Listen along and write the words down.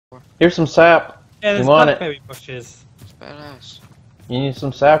Here's some sap. Yeah, there's you want blackberry it? bushes. It's badass. You need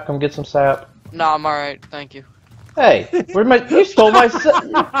some sap? Come get some sap. No, I'm alright, thank you. Hey, where my? You stole my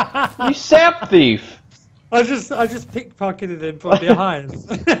sap. You sap thief. I just pickpocketed him from behind.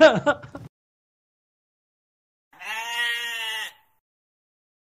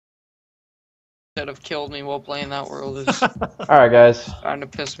 That have killed me while playing that world is Alright, guys. starting to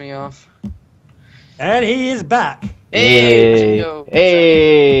piss me off. And he is back. Hey! Yo,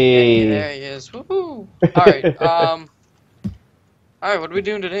 Hey! there he is. Woohoo! Alright, alright, what are we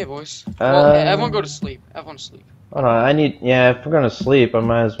doing today, boys? Well, everyone go to sleep. Everyone sleep. Hold on, yeah, if we're gonna sleep, I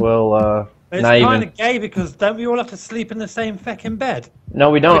might as well, It's not kind even... of gay because don't we all have to sleep in the same feckin' bed? No,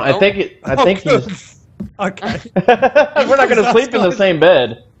 we don't. We don't? I think good. he's... Okay. We're not gonna sleep in the same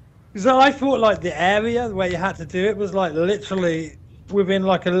bed. So I thought like the area where you had to do it was like literally within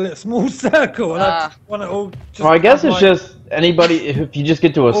like a small circle. And I just want it all. Just Well, I guess it's like, just anybody, if you just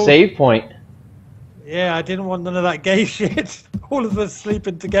get to a save point. Yeah, I didn't want none of that gay shit. All of us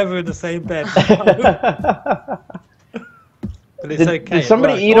sleeping together in the same bed. But it's okay. Did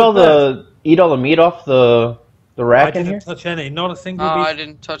somebody eat all the meat off the rack in here? I didn't touch any, not a single No, piece. I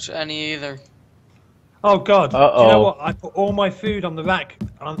didn't touch any either. Oh god! Uh-oh. Do you know what? I put all my food on the rack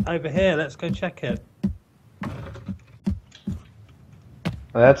over here. Let's go check it.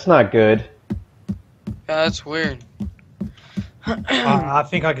 That's not good. Yeah, that's weird. I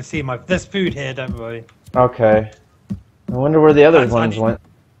think I can see there's food here. Don't worry. Okay. I wonder where the other ones went.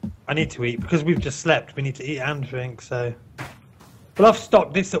 I need to eat because we've just slept. We need to eat and drink. So, well, I've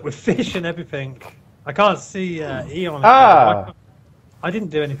stocked this up with fish and everything. I can't see E on it. Ah! I didn't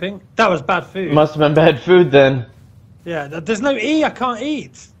do anything. That was bad food. Must have been bad food then. Yeah, there's no E. I can't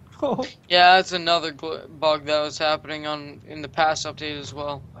eat. Yeah, that's another bug that was happening in the past update as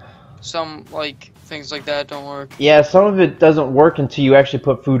well. Some things like that don't work. Yeah, some of it doesn't work until you actually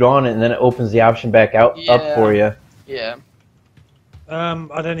put food on it, and then it opens the option back up for you. Yeah.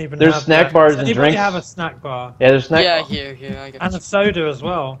 I don't even. There's have snack bars and Anybody drinks. have a snack bar? Yeah, there's snack. Yeah, here, I got And a soda as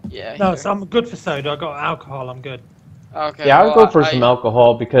well. Yeah. No, here. so I'm good for soda. I got alcohol. I'm good. Okay. Yeah, I would well, go for some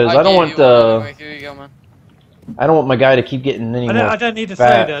alcohol because I don't gave want you one anyway. Here you go, man. I don't want my guy to keep getting any more. I don't need a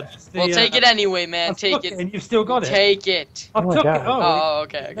fat. soda. Just the, Well, take it anyway, man. I've Take took it. And you've still got it. Take it. I've Oh my took God. it. Oh. Oh,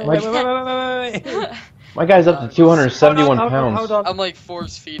 okay. Wait. My guy's up to 271 pounds. Hold on. I'm like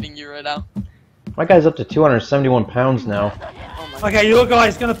force feeding you right now. My guy's up to 271 pounds now. Oh my Okay, your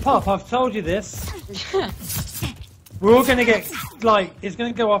guy's gonna pop. I've told you this. We're all gonna get it's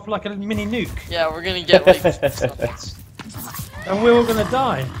gonna go off like a mini nuke, Yeah, we're gonna get something. and we're all gonna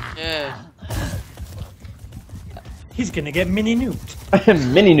die. Yeah. He's gonna get mini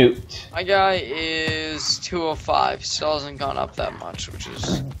nuked. Mini nuked. My guy is 205. Still hasn't gone up that much, which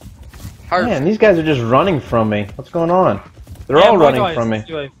is hard. Man, these guys are just running from me. What's going on? They're all my running guy from is me.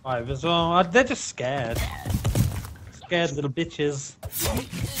 205 as well. They're just scared. Scared little bitches.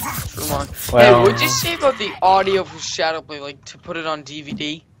 Well, Hey, what'd you say about the audio for Shadowplay, to put it on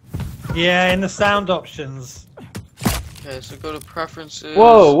DVD? Yeah, in the sound options. Okay, so go to preferences.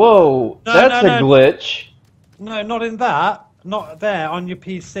 whoa! No, That's no, a no. glitch. No, not in that. Not there on your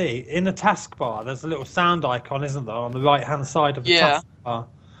PC. In the taskbar, there's a little sound icon, isn't there, on the right-hand side of the taskbar?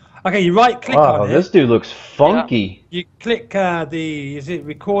 Okay, you right-click Wow, on this it. dude looks funky. You click is it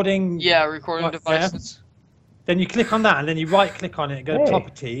recording? Yeah, recording Right devices. Then you click on that, and then you right-click on it, go to Hey.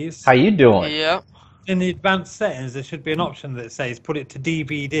 properties. How you doing? Yeah. In the advanced settings, there should be an option that says put it to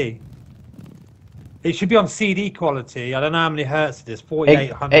DVD. It should be on CD quality. I don't know how many hertz it is.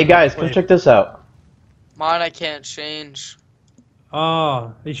 4800. Hey guys, come check this out. Mine I can't change.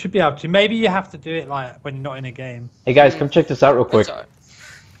 Oh, you should be able to. Maybe you have to do it when you're not in a game. Hey guys, come check this out real quick. That's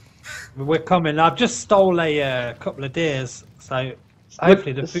alright. We're coming. I've just stole a couple of deers, so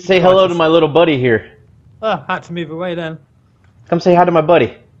hopefully the food Say hello to prices- my little buddy here. Oh, had to move away then. Come say hi to my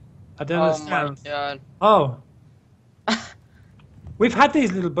buddy. I don't Oh my understand. god. Oh. We've had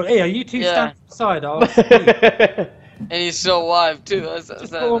these little buddies. Hey, are you two Yeah. standing outside? And he's still alive too. Just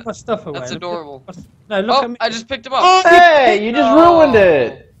put all my stuff away. That's adorable. No, look at Oh, me. I just picked him up. Oh, Hey, you just ruined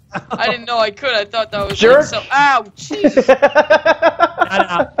it. I didn't know I could. I thought that was Jerk. so. Ow, Jesus.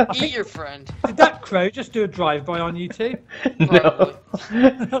 I Eat think, your friend. did that crow just do a drive-by on you two? No.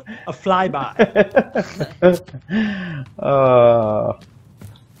 A flyby.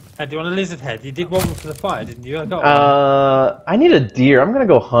 Do you want a lizard head? You did one for the fire, didn't you? I got one. I need a deer. I'm gonna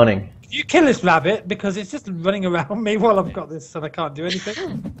go hunting. Can you kill this rabbit? Because it's just running around me while I've got this and I can't do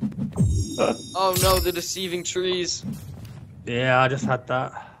anything. Oh no, the deceiving trees. Yeah, I just had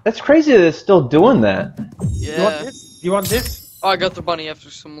that. That's crazy that it's still doing that. Yeah. You want this? You want this? Oh, I got the bunny after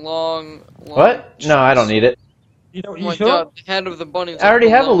some long. What? No, I don't need it. You know, Oh you my sure? god, the head of the bunny. I already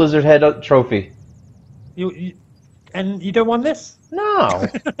have a lizard head trophy. And you don't want this? No.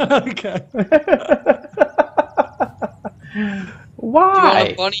 Okay. Why? Do you want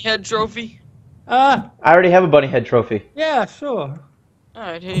a bunny head trophy? I already have a bunny head trophy. Yeah, sure.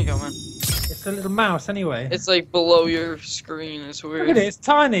 Alright, here you go, man. It's a little mouse anyway. It's like below your screen. It's weird. Look at it, it's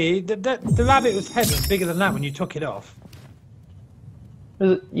tiny. The rabbit's head was bigger than that when you took it off.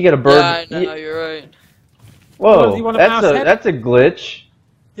 You got a bird. Yeah, I know, you're right. Whoa, You want a mouse head? that's a glitch.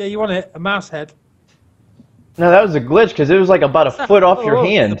 Yeah, you want it, a mouse head. No, that was a glitch because it was like about a foot off your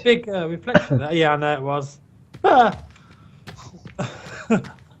hand. It's a big reflection there. Yeah, I know it was. Ah.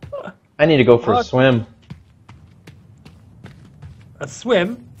 I need to go for a swim. A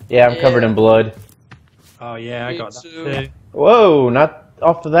swim? Yeah, I'm covered in blood. Oh yeah, I got that too. Whoa, not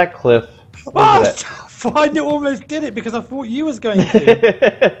off of that cliff. Oh, fine, you almost did it because I thought you was going to.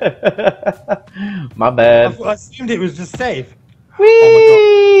 My bad. I assumed it was just safe. Whee!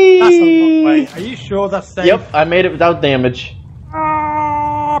 Oh my god, that's a long way. Are you sure that's safe? Yep, I made it without damage.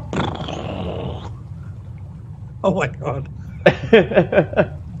 Oh my god.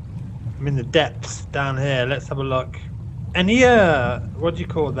 I'm in the depths down here. Let's have a look. Any what do you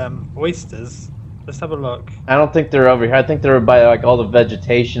call them? Oysters. Let's have a look. I don't think they're over here. I think they're by like all the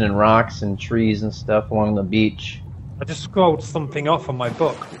vegetation and rocks and trees and stuff along the beach. I just scrolled something off on my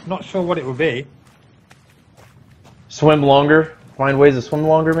book. Not sure what it will be. Swim longer. Find ways to swim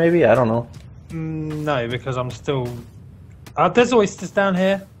longer, maybe? I don't know. No, because I'm still... there's oysters down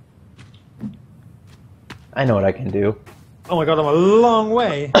here. I know what I can do. Oh my god, I'm a long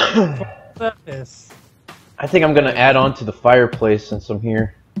way from the surface. I think I'm going to add on to the fireplace since I'm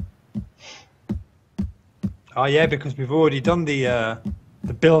here. Oh yeah, because we've already done the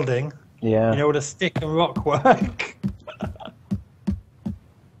building. Yeah. You know, the stick and rock work.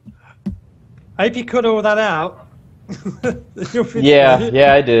 I hope you cut all that out.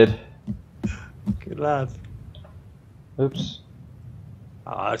 Yeah, I did. Good lad. Oops.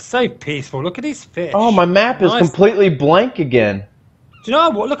 Oh, it's so peaceful. Look at these fish. Oh, my map is completely blank again. Do you know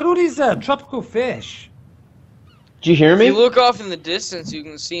what? Look at all these tropical fish. Did you hear me? If you look off in the distance, you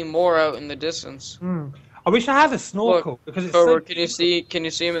can see more out in the distance. I wish I had a snorkel because it's so... Can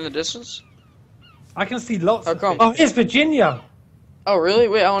you see him in the distance? I can see lots of come? fish. Oh, here's Virginia. Oh, really?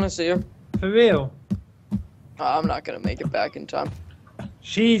 Wait, I want to see her. For real. I'm not going to make it back in time.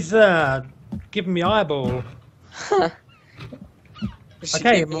 She's giving me eyeball.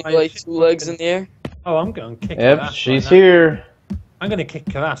 Okay, like 2 legs in the air. Oh, I'm going to kick her Yep, ass she's right now. here. I'm going to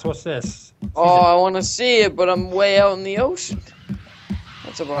kick her ass. What's this? Oh, I want to see it, but I'm way out in the ocean.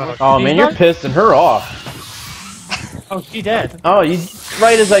 That's a bummer. Oh, man, you're pissing her off. Oh, she dead. Oh, you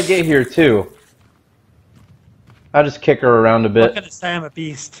right as I get here, too. I'll just kick her around a I'm bit. going to say I'm a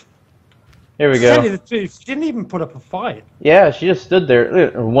beast. Here we To tell you go. the truth, she didn't even put up a fight. Yeah, she just stood there. Look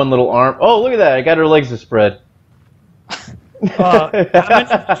at her one little arm. Oh, look at that. I got her legs to spread. How many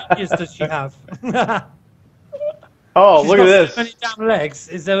years does she have? Oh, She's look got at so this. many damn legs.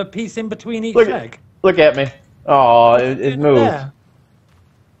 Is there a piece in between each Look leg? Look at me. Oh, it moved. There.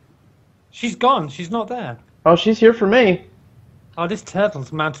 She's gone. She's not there. Oh, she's here for me. Oh, this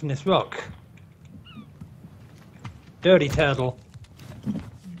turtle's mounting this rock. Dirty turtle.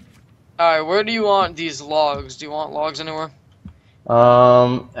 Alright, where do you want these logs? Do you want logs anywhere?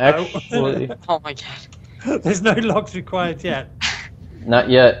 Actually, Oh my god. There's no logs required yet. not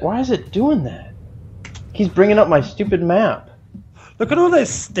yet. Why is it doing that? He's bringing up my stupid map. Look at all those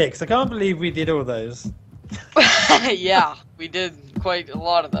sticks. I can't believe we did all those. Yeah, we did quite a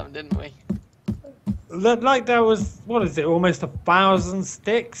lot of them, didn't we? Look like there was, what is it, almost 1,000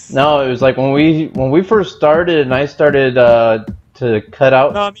 sticks? No, it was like when we first started and I started to cut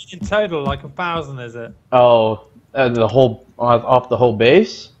out. No, I mean in total, like 1,000, is it? Oh, the whole off the whole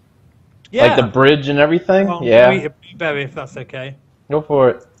base. Yeah. Like the bridge and everything. Well, Yeah. eat a blueberry if that's okay. Go for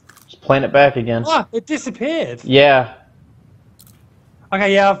it. Just plant it back again. Ah, it disappeared. Yeah.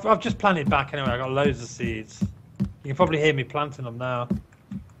 Okay, yeah, I've just planted back anyway. I got loads of seeds. You can probably hear me planting them now.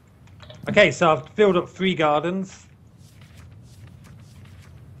 Okay, so I've filled up 3 gardens.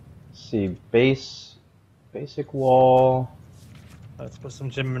 Let's see, basic wall. Let's put some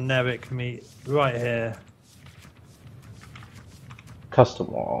generic meat right here. Custom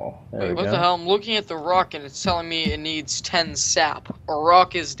wall. There Wait, we what go. the hell? I'm looking at the rock and it's telling me it needs 10 sap. A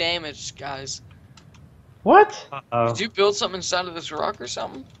rock is damaged, guys. What? Uh-oh. Did you build something inside of this rock or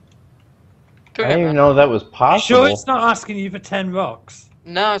something? Come I here, didn't even man. know that was possible. Sure it's not asking you for 10 rocks?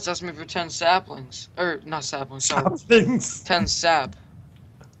 No, it's asking me for 10 saplings. Or, not saplings, sorry. Things. 10 sap.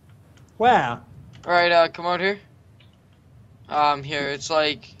 Where? Alright, come out here. Here, it's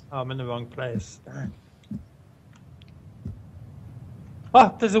like... Oh, I'm in the wrong place.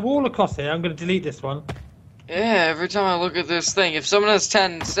 Oh, there's a wall across here. I'm going to delete this one. Yeah, every time I look at this thing, if someone has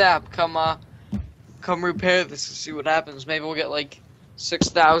 10 sap, come repair this and see what happens. Maybe we'll get like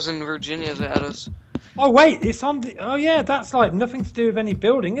 6,000 Virginias at us. Oh wait, it's on the. Oh yeah, that's like nothing to do with any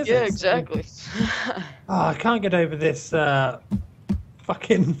building, is it? Yeah, exactly. Oh, I can't get over this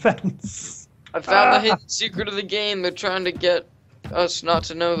fucking fence. I found the hidden secret of the game. They're trying to get us not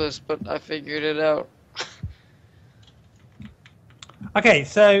to know this, but I figured it out. Okay,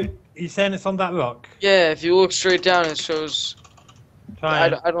 so you're saying it's on that rock? Yeah, if you look straight down, it shows. Try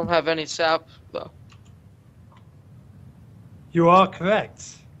it. I don't have any sap though. You are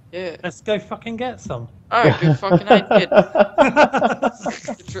correct. Yeah. Let's go fucking get some. Alright, good fucking idea.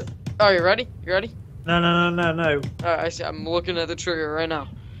 Oh, you ready? You ready? No. Alright, I see. I'm looking at the trigger right now.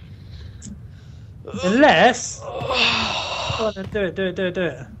 Unless. Go on, then, do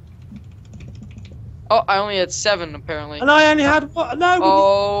it. Oh, I only had 7 apparently. And I only had what? No.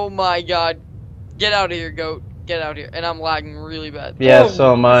 Oh my god. Get out of here, goat. Get out of here. And I'm lagging really bad. Yeah,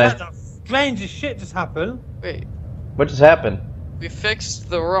 so am I. The strangest shit just happened. Wait. What just happened? We fixed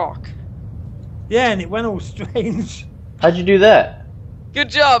the rock. Yeah, and it went all strange. How'd you do that? Good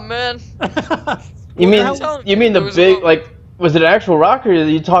job, man. You mean the big, like, was it an actual rock, or are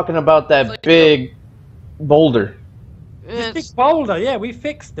you talking about that like big boulder? This big boulder, yeah, we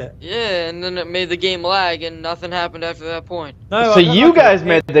fixed it. Yeah, and then it made the game lag, and nothing happened after that point. No, So you guys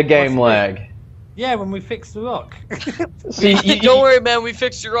made the game lag. Yeah, when we fixed the rock. See, Don't worry, man. We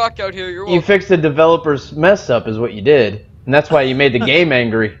fixed your rock out here. You're welcome. You fixed the developer's mess up, is what you did, and that's why you made the game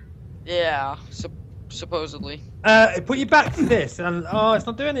angry. Yeah, supposedly. Put you back to this, and oh, it's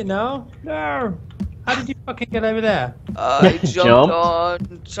not doing it now. No. How did you fucking get over there? I jumped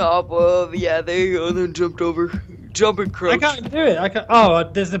on top of, yeah, there you go, and then jumped over. Jump and crouch. I can't do it. I can't. Oh,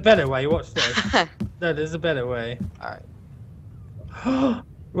 there's a better way. Watch this. No, there's a better way. Alright.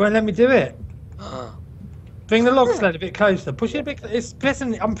 Won't let me do it. Bring the log sled a bit closer. Push it a bit.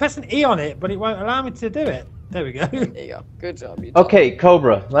 I'm pressing E on it, but it won't allow me to do it. There we go. There you go. Good job. Okay,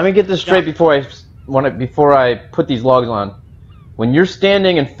 Cobra. Let me get this straight before I put these logs on. When you're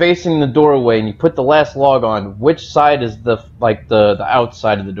standing and facing the doorway and you put the last log on, which side is the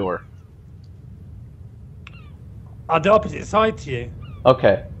outside of the door? The opposite side to you.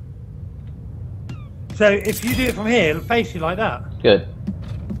 Okay. So if you do it from here, it'll face you like that. Good.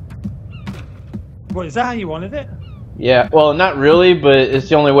 What, is that how you wanted it? Yeah. Well, not really, but it's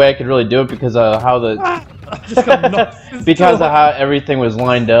the only way I could really do it because of how because of how everything was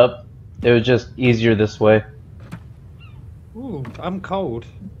lined up. It was just easier this way. Ooh, I'm cold.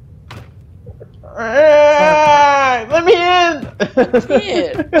 Let me in!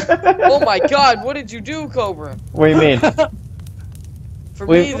 Oh my god, what did you do, Cobra? What do you mean? For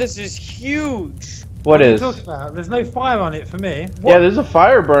me, this is huge. What is? Are you talking about? There's no fire on it for me. Yeah, there's a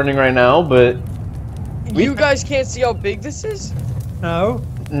fire burning right now, but... You guys can't see how big this is? No.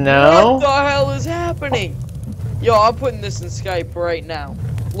 No? What the hell is happening? Yo, I'm putting this in Skype right now.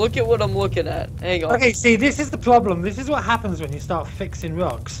 Look at what I'm looking at. Hang on. Okay, see, this is the problem. This is what happens when you start fixing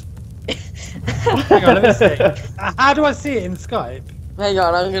rocks. Hang on, let me see. How do I see it in Skype? Hang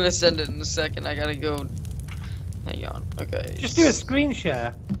on, I'm gonna send it in a second. I gotta go. Hang on. Okay. Just do a screen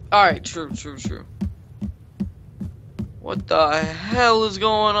share. Alright, true. What the hell is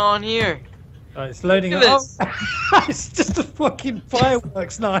going on here? Oh, it's loading up. Oh, it's just a fucking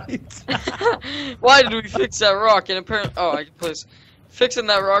fireworks night. Why did we fix that rock? And apparently, oh, I can place. Fixing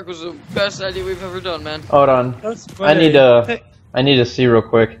that rock was the best idea we've ever done, man. Hold on. I need to see real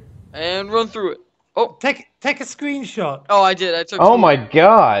quick. And run through it. Oh, take a screenshot. Oh, I did. I took. Oh my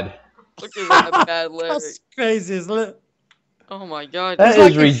god. Look at that bad Larry. That's crazy, isn't it? Oh my god. That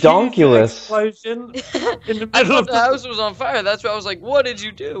is ridiculous. Explosion in the I middle thought of the house was on fire. That's why I was like, "What did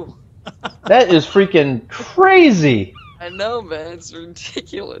you do?" That is freaking crazy. I know, man. It's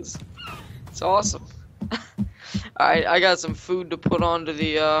ridiculous. It's awesome. Alright, I got some food to put onto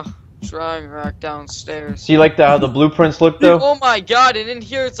the drying rack downstairs. See, like how the blueprints look, though? Oh my god, and in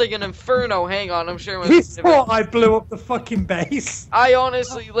here it's like an inferno. Hang on, I'm sharing my He thought I blew up the fucking base. I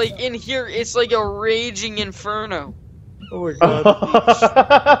honestly, like, in here, it's like a raging inferno. Oh my god.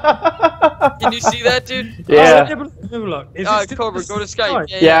 Can you see that, dude? Yeah. Look. Cobra, go to Skype.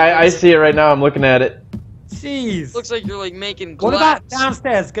 Yeah, I see it right now. I'm looking at it. Jeez. Looks like you're, like, making glass. What about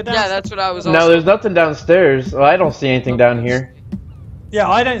downstairs? Go downstairs. Yeah, that's what I was No, there's nothing downstairs. Well, I don't see anything down here. Yeah,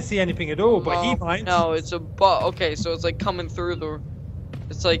 I don't see anything at all, but he might. No, it's okay, so it's like coming through the...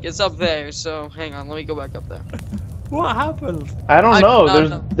 It's like, it's up there, so hang on, let me go back up there. What happened? I don't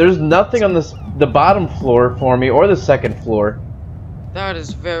know. There's nothing on the bottom floor for me or the second floor. That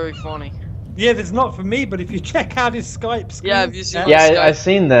is very funny. Yeah, there's not for me, but if you check out his Skype screen... Yeah, have you seen Yeah, Skype? I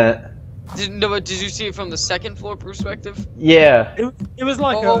seen that. Did you see it from the second floor perspective? Yeah. It was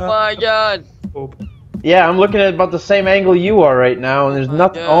like Oh my god. Yeah, I'm looking at about the same angle you are right now, and there's my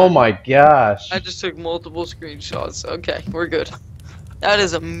nothing. God. Oh my gosh. I just took multiple screenshots. Okay, we're good. That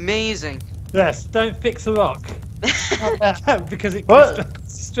is amazing. Yes, don't fix a rock. Because it What?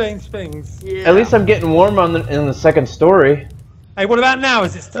 constructs strange things. Yeah. At least I'm getting warm on in the second story. Hey, what about now?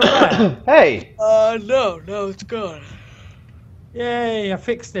 Is it still there? Hey. No, it's gone. Yay, I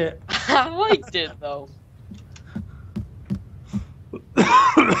fixed it. I liked it though.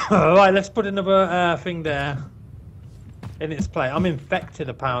 Alright, let's put another thing there. In its place. I'm infected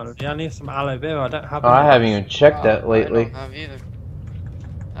apparently. I need some aloe vera. I don't have Oh, I any. haven't even checked that I lately. don't have either.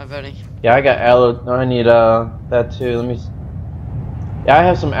 Have any? Yeah, I got aloe. No, I need that too. Let me. Yeah, I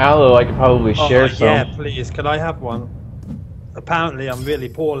have some aloe. I could probably share some. Yeah, please. Can I have one? Apparently, I'm really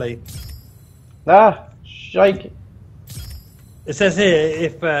poorly. Ah, shike. It says here,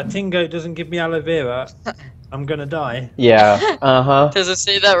 if Tingo doesn't give me aloe vera, I'm gonna die. Yeah. Uh huh. Does it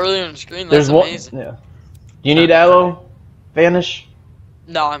say that really on the screen? That's There's one. amazing. Yeah. Do you need aloe? Vanish.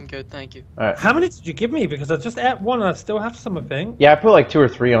 No, I'm good, thank you. All right. How many did you give me? Because I just ate one and I still have some, I think. Yeah, I put like 2 or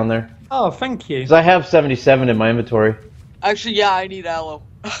 3 on there. Oh, thank you. Cause I have 77 in my inventory. Actually, yeah, I need aloe.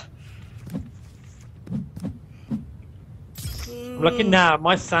 I'm looking now,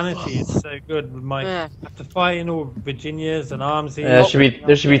 my sanity is so good. With my Yeah. after fighting all Virginias and Armsies.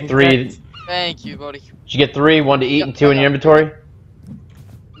 There should be 3. Did Thank you, buddy. you get 3? 1 to eat Yep, and 2 in I your got inventory?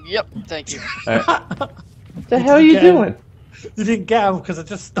 Yep, thank you. All right. What the hell are you Get 'em. doing? You didn't get them because I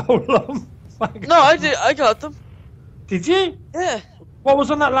just stole them. No, I did. I got them. Did you? Yeah. What was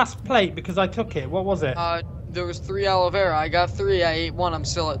on that last plate? Because I took it. What was it? There was 3 aloe vera. I got 3. I ate 1. I'm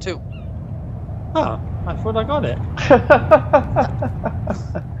still at 2. Oh, I thought I got it.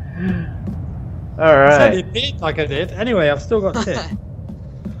 All I right. said it did like I did. Anyway, I've still got 2.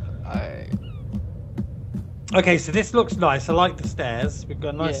 Alright. Okay, so this looks nice. I like the stairs. We've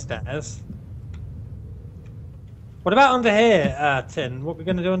got nice stairs. What about under here, Tin? What are we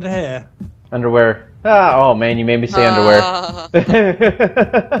going to do under here? Underwear. Ah, oh man, you made me say underwear.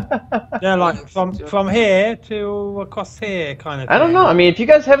 Yeah, like from here to across here, kind of. I don't know. I mean, if you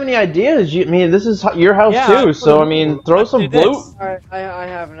guys have any ideas, I mean, this is your house Yeah, too. So I mean, throw some blue. Alright, I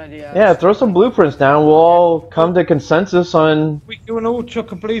have an idea. Yeah, throw some blueprints down. We'll all come to consensus on. We can all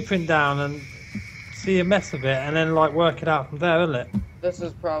chuck a blueprint down and see a mess of it, and then like work it out from there, isn't it? This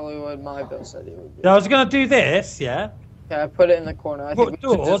is probably what my best idea would be. Yeah, I was gonna do this, yeah. Okay, I put it in the corner. I Put think we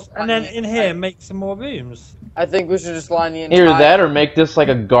should doors, just and then in here make some more rooms. I think we should just line the entire. Either that or make this like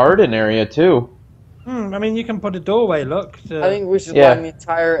a garden area too. I mean, you can put a doorway. Look. I think we should line the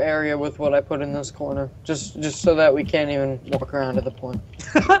entire area with what I put in this corner, just so that we can't even walk around at the point.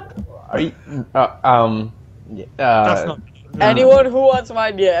 Are you? That's not. No. Anyone who wants my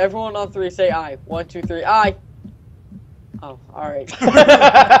idea, everyone on 3 say aye. 1, 2, 3, aye. Oh, alright.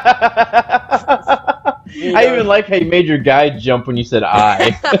 I even like how you made your guy jump when you said "I."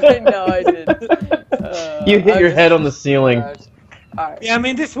 No, I didn't. You hit your head on the ceiling. Alright. Yeah, I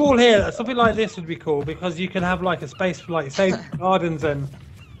mean, this wall here, something like this would be cool because you can have like a space for like say gardens and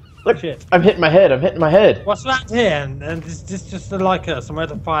Look, shit. I'm hitting my head. I'm hitting my head. What's that here? And is this just like somewhere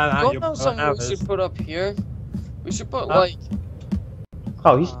to fire out Don't your know something we arrows? should put up here? We should put like.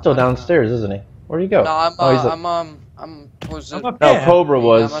 Oh, he's still downstairs, isn't he? Where'd he go? No, I'm. Oh, he's Was I'm it? up No, here. Cobra Yeah,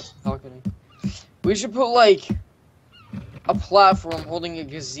 was. I'm not talking. We should put like a platform holding a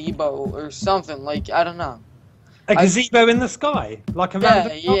gazebo or something. Like I don't know. A gazebo in the sky, like a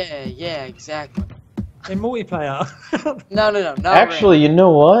random Yeah, exactly. in multiplayer. No, not Actually, you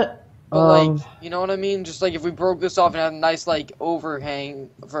know what? But like, you know what I mean? Just like if we broke this off and had a nice like overhang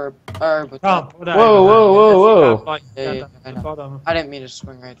for our. Can't put that Whoa, over there. whoa, whoa, You whoa. have, like, Yeah, down I at the know. bottom. I didn't mean to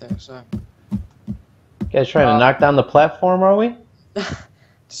swing right there. So You guys trying to knock down the platform, are we?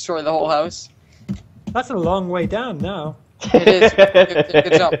 destroy the whole house. That's a long way down now. It is. Take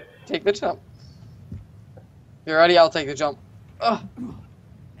the jump. Take the jump. You ready? I'll take the jump. Ugh.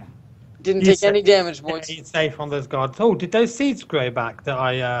 Didn't take any damage, boys. It's safe on those guards. Oh, did those seeds grow back that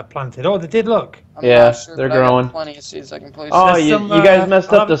I planted? Oh, they did. Look. I'm Yeah, not sure, they're but I got growing. plenty of seeds I can place. Oh, There's you some, guys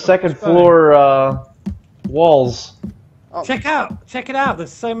messed up the second floor walls. Oh. Check it out.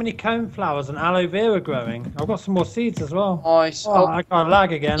 There's so many cone flowers and aloe vera growing. I've got some more seeds as well. Nice. Oh, I got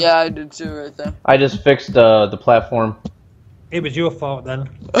lag again. Yeah, I did too right there. I just fixed the platform. It was your fault then.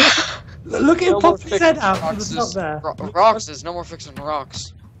 Look at him No more pop his head out from the fixing top there. rocks is no more fixing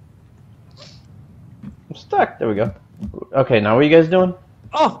rocks. I'm stuck. There we go. Okay, now what are you guys doing?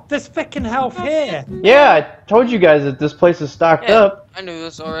 Oh, there's freaking health here. Yeah, I told you guys that this place is stocked Yeah, up. I knew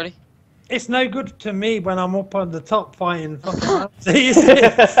this already. It's no good to me when I'm up on the top fighting fucking Ramsey, is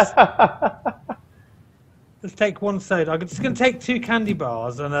it? Let's take one soda. I'm just going to take 2 candy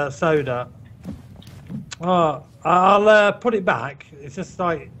bars and a soda. Oh, I'll put it back. It's just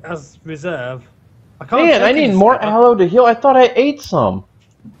like as reserve. I can't. Man, I need more aloe to heal. I thought I ate some.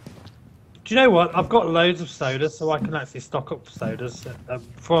 Do you know what? I've got loads of sodas, so I can actually stock up sodas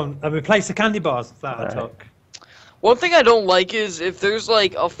from and replace the candy bars that I took. One thing I don't like is if there's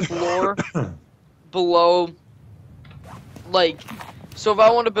like a floor below, like, so if I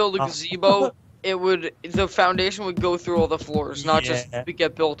want to build a gazebo, the foundation would go through all the floors, not just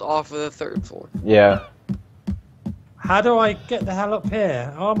get built off of the 3rd floor. Yeah. How do I get the hell up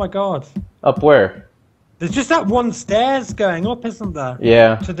here? Oh my god. Up where? There's just that one stairs going up, isn't there?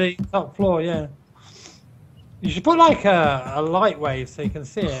 Yeah. To the top floor, yeah. You should put like a light wave so you can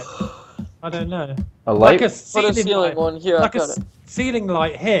see it. I don't know. A light? Like a ceiling light. One here. Like a ceiling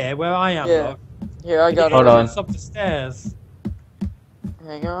light here where I am. Yeah. Here, I got it. Hold on. Up the stairs.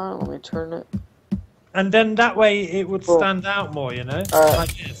 Hang on, let me turn it. And then that way it would stand out more, you know? Alright.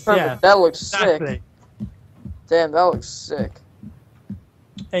 Like this. Perfect. Yeah. That looks Exactly. sick. Damn, that looks sick.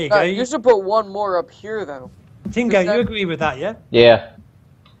 There you go. You should put one more up here, though. Tingo, you agree with that, yeah? Yeah.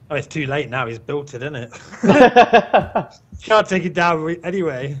 Oh, it's too late now. He's built it, isn't it? Can't take it down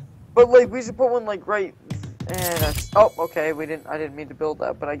anyway. But like, we should put one like right. Oh, okay. I didn't mean to build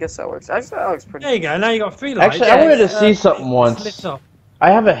that, but I guess that works. Actually, that looks pretty. There you go. Now you got 3 lights. Actually, I wanted to see something once. Lit up.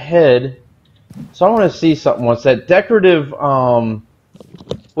 I have a head, so I want to see something once. That decorative,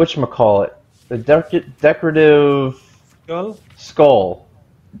 whatchamacallit? The decorative skull.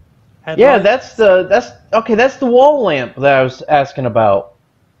 Headlight. Yeah, that's the wall lamp that I was asking about.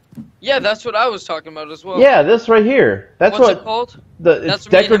 Yeah, that's what I was talking about as well. Yeah, this right here. That's What's it called? It's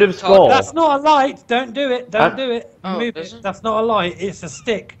decorative skull. That's not a light. Don't do it. Don't do it. Oh, Move it. That's not a light. It's a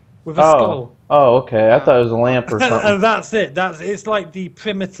stick with a skull. Oh, okay. I thought it was a lamp or something. And that's it. It's like the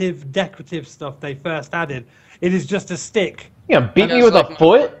primitive decorative stuff they first added. It is just a stick. You gonna beat me with a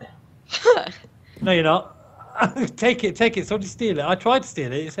foot? No, you're not. Take it. Somebody steal it. I tried to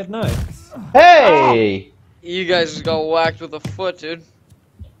steal it. It said no. Hey! You guys just got whacked with a foot, dude.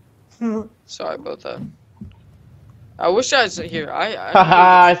 Sorry about that. I wish I was here.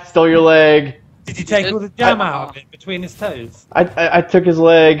 Haha, I stole your leg. Did you take all the jam out of it between his toes? I took his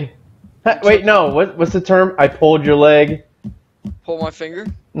leg. Wait, no. What's the term? I pulled your leg. Pull my finger?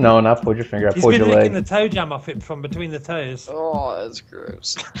 No, not pulled your finger. I pulled your leg. He's been licking the toe jam off it from between the toes. Oh, that's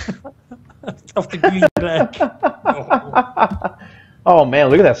gross. Off the green leg. Oh man,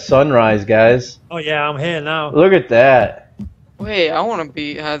 look at that sunrise, guys. Oh yeah, I'm here now. Look at that. Wait, I want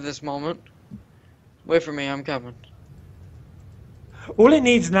to have this moment. Wait for me, I'm coming. All it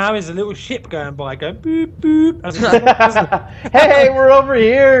needs now is a little ship going by, going boop boop. Hey, we're over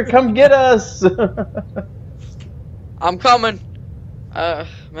here. Come get us. I'm coming.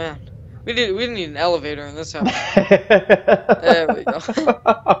 Man, we didn't need an elevator in this house. There we go.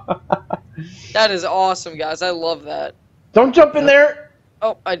 That is awesome, guys. I love that. Don't jump in there.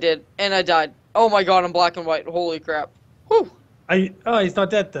 Oh, I did, and I died. Oh my god, I'm black and white. Holy crap. Whew. Oh, he's not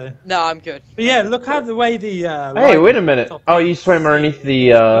dead though. No, I'm good. But yeah, look how the way the. Hey, wait a minute. Oh, you swam underneath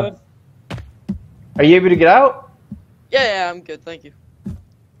the. Are you able to get out? Yeah, I'm good. Thank you.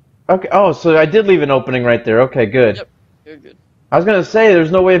 Okay. Oh, so I did leave an opening right there. Okay, good. Yep, you're good. I was gonna say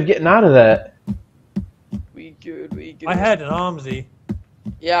there's no way of getting out of that. We good. I heard an armsy.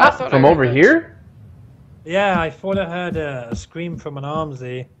 Yeah, I thought from over here. Yeah, I thought I heard a scream from an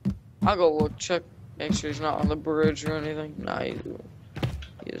armsy. I'll go look, check, make sure he's not on the bridge or anything. Nah, he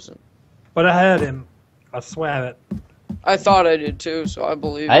isn't. But I heard him. I swear it. I thought I did too, so I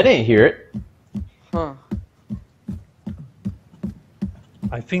believe I it. didn't hear it. Huh.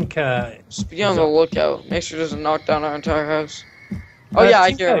 I think. Just be on the lookout. Make sure it doesn't knock down our entire house. Oh yeah,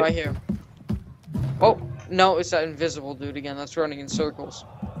 I hear him. I hear him. Oh no, it's that invisible dude again. That's running in circles.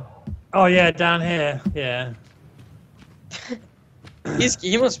 Oh yeah, down here. Yeah.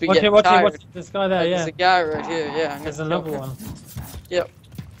 He must be Watch getting it, tired. watch it. This guy there, yeah. There's a guy right here. Yeah. There's another one. Yep.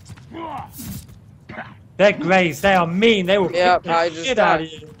 They're greys. They are mean. They will kick the shit out of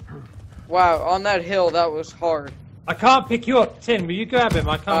you. Wow, on that hill, that was hard. I can't pick you up, Tin. Will you grab him?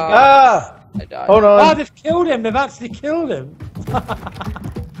 I can't. Ah! I died. Hold on. Oh, they've killed him. They've actually killed him.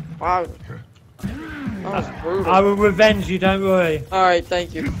 Wow. That was brutal. I will revenge you. Don't worry. All right,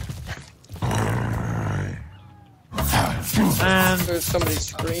 thank you. And there's somebody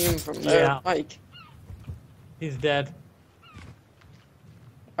scream from there. Yeah. Mike. He's dead.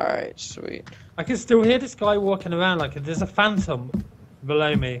 All right, sweet. I can still hear this guy walking around like there's a phantom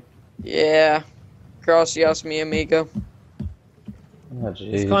below me. Yeah. Gracias, mi amigo. Oh, It's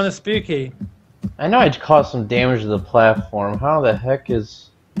jeez. kind of spooky. I know I caused some damage to the platform. How the heck is...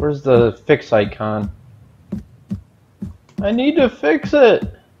 Where's the fix icon? I need to fix it!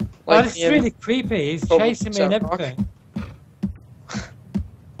 But it's really creepy. He's chasing me and everything.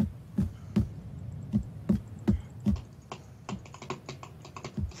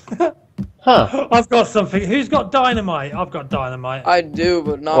 Huh. I've got something. Who's got dynamite? I've got dynamite. I do,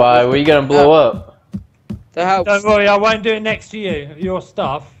 but not. Why? What are you gonna blow up? The house. Don't worry, I won't do it next to you. Your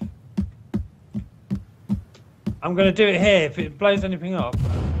stuff. I'm gonna do it here. If it blows anything up,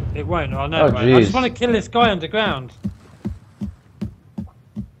 it won't. I know. Oh, It won't. I just jeez. want to kill this guy underground.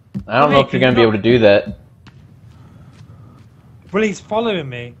 I don't know if you're gonna be able to do that. Well, he's following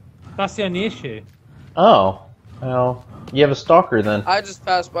me. That's the only issue. Oh. Well, you have a stalker then. I just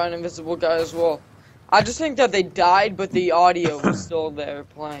passed by an invisible guy as well. I just think that they died, but the audio was still there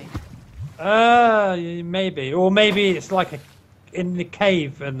playing. Maybe. Or maybe it's like in the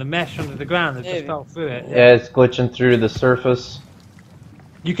cave and the mesh under the ground that just fell through it. Yeah, it's glitching through the surface.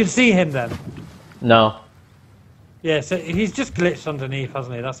 You can see him then. No. Yeah, so he's just glitched underneath,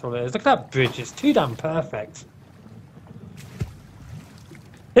 hasn't he? That's all it is. Look at that bridge. It's too damn perfect.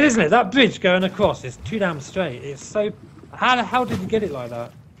 It isn't it? That bridge going across is too damn straight. It's so... How the hell did you get it like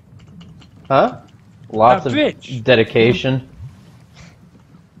that? Huh? Lots That of bridge. dedication.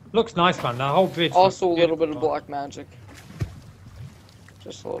 Looks nice, man. That whole bridge. Also, a looks little bit of beautiful. black magic.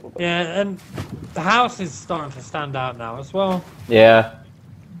 Just a little bit. Yeah, and the house is starting to stand out now as well. Yeah.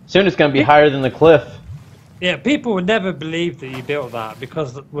 Soon it's gonna be higher than the cliff. Yeah, people would never believe that you built that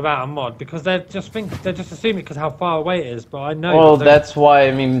because without a mod, because they just assume it because how far away it is. But I know. Well, that's why.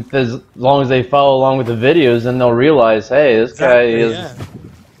 I mean, as long as they follow along with the videos, then they'll realize, hey, this guy is. Yeah.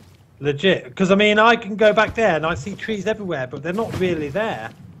 Legit. Because I mean, I can go back there and I see trees everywhere, but they're not really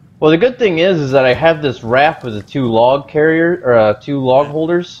there. Well, the good thing is that I have this raft with the 2 log carrier or 2 log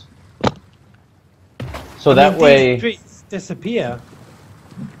holders. So that way. These trees disappear.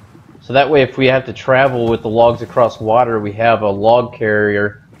 So that way, if we have to travel with the logs across water, we have a log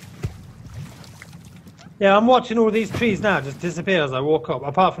carrier. Yeah, I'm watching all these trees now just disappear as I walk up.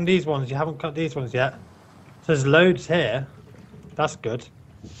 Apart from these ones, you haven't cut these ones yet. So there's loads here. That's good.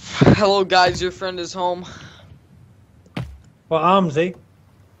 Hello, guys. Your friend is home. Well, Armsy.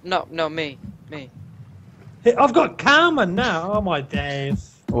 No, me. Hey, I've got Carmen now. Oh my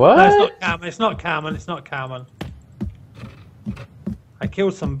days. What? No, it's not Carmen. It's not Carmen. It's not Carmen. I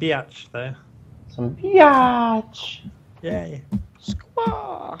killed some biatch though. Some biatch. Yeah.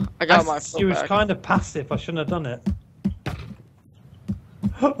 Squaw. I got my She was back. kind of passive. I shouldn't have done it.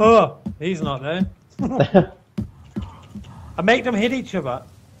 Oh, he's not there. I make them hit each other.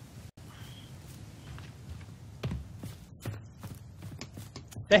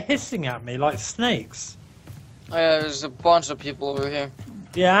 They're hissing at me like snakes. Yeah, there's a bunch of people over here.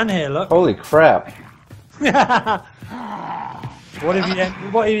 Yeah, and here, look. Holy crap. What have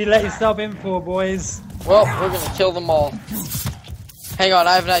you let yourself in for, boys? Well, we're gonna kill them all. Hang on,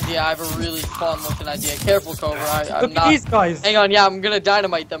 I have an idea. I have a really fun-looking idea. Careful, Cobra. I'm Look not. at these guys. Hang on, yeah, I'm gonna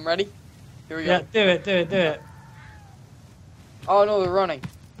dynamite them. Ready? Here we go. Yeah, do it. Oh no, they're running.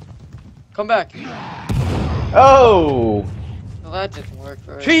 Come back. Oh! Well, that didn't work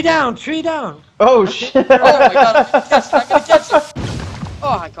very. Tree down, tree down. Oh shit! Oh my god, I'm gonna catch it.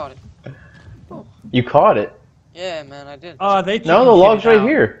 Oh, I caught it. You caught it. Yeah, man, I did. Oh, they. No, the log's right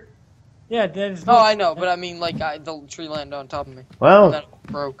here. Yeah, there's. Oh, I know, but I mean, like, the tree landed on top of me. Well, And then it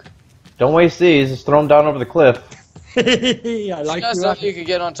broke. don't waste these. Just throw them down over the cliff. I You like guys you. know you could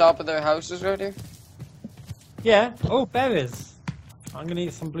get on top of their houses right here? Yeah. Oh, berries. I'm gonna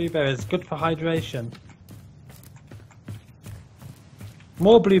eat some blueberries. Good for hydration.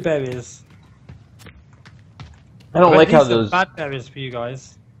 More blueberries. I don't But like how these are those. bad berries for you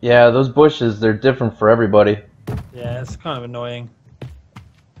guys. Yeah, those bushes, they're different for everybody. Yeah, it's kind of annoying.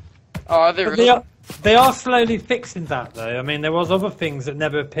 Oh, are they But really? they are slowly fixing that though. I mean, there was other things that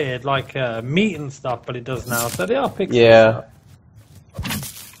never appeared, like meat and stuff, but it does now. So they are fixing. Yeah.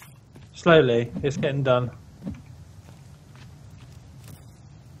 stuff. Slowly, it's getting done.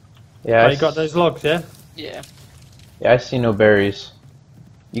 Yeah. Oh, you got those logs, yeah? Yeah. Yeah, I see no berries.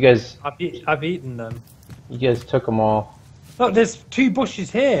 You guys I've eaten them. took them all. Look, there's 2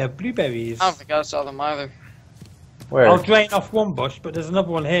 bushes here, blueberries. I don't think I saw them either. Where? I'll drain off one bush, but there's another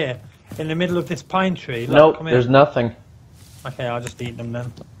one here in the middle of this pine tree. Look, Nope, come here. there's nothing. Okay, I'll just eat them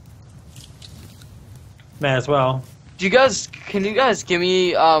then. May as well. Can you guys give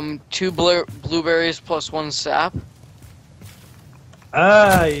me 2 blueberries plus 1 sap?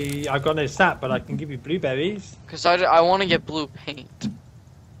 I've got no sap, but I can give you blueberries. Cause I want to get blue paint.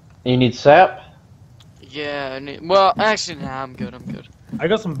 You need sap? Yeah. Well, actually, nah. I'm good. I'm good. I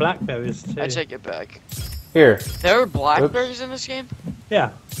got some blackberries too. I take it back. Here. There were blackberries in this game?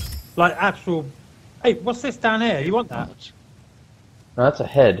 Yeah, like actual. Hey, what's this down here? You want that? No, that's a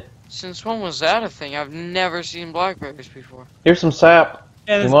head. Since when was that a thing? I've never seen blackberries before. Here's some sap.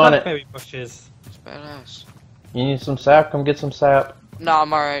 Yeah, there's You want it? blackberry bushes. It's badass. You need some sap? Come get some sap. Nah,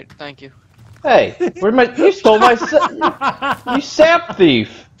 I'm alright. Thank you. Hey, where'd my? You stole my sap. You sap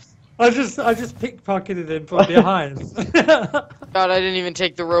thief. I just pickpocketed him from behind. God, I didn't even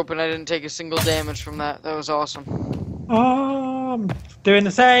take the rope and I didn't take a single damage from that. That was awesome. I'm doing the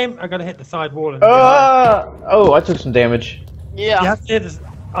same. I gotta hit the side wall. And oh, I took some damage. Yeah.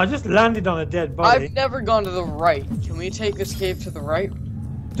 I just landed on a dead body. I've never gone to the right. Can we take this cave to the right?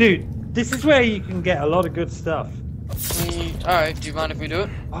 Dude, this is where you can get a lot of good stuff. Alright, do you mind if we do it?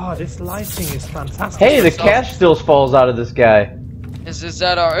 Oh, this lighting is fantastic. Hey, the cash still falls out of this guy. Is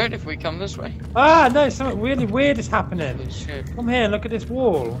that alright if we come this way? Ah, no, something really weird is happening. Holy shit. Come here, look at this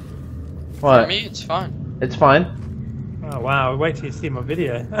wall. What? For me, it's fine. It's fine. Oh, wow, wait till you see my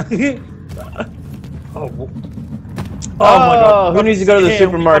video. Oh, Oh, my God. who needs to go to the Here,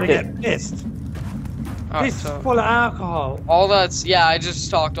 supermarket? we gotta get pissed. Alright, This is so full of alcohol. all that's I just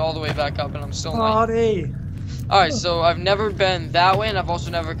stalked all the way back up and I'm still not. Party. Alright, so I've never been that way and I've also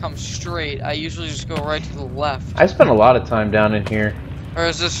never come straight. I usually just go right to the left. I spent a lot of time down in here. Or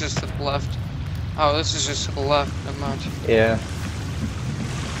is this just to the left? Oh, this is just to the left. Never mind. Yeah.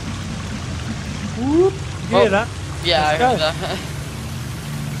 Whoop. You hear that? Yeah, Let's I heard that.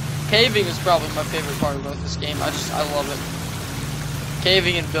 Caving is probably my favorite part about this game. I love it.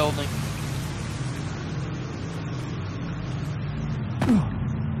 Caving and building.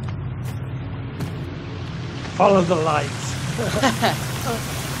 Follow the lights.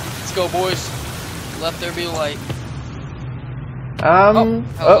 Let's go, boys. Let there be light. Hello.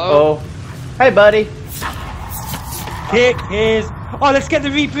 hello. Hey, buddy. Kick his. Oh, let's get the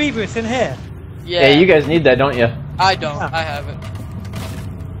rebreather. It's in here. Yeah. Hey, you guys need that, don't you? I don't. I have it.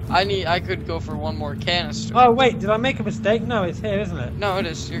 I could go for one more canister. Oh wait, did I make a mistake? No, it's here, isn't it? No, it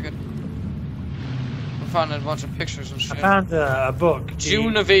is. You're good. I found a bunch of pictures and I shit. found a book.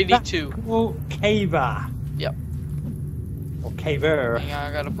 June of '82. Caver. Yep. Or caver. Hang on,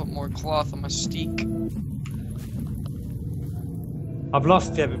 I gotta put more cloth on my steak. I've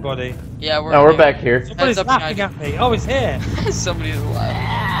lost everybody. Yeah, We're back here. Somebody's up laughing behind at me. Oh, it's here. Somebody's alive.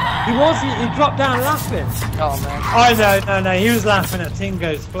 He wasn't. He dropped down laughing. Oh man. Oh no. He was laughing at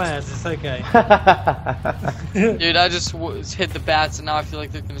Tingo's flares. It's okay. Dude, I just hit the bats and now I feel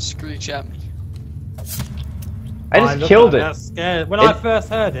like they're gonna screech at me. I just killed it. That's scared. When I first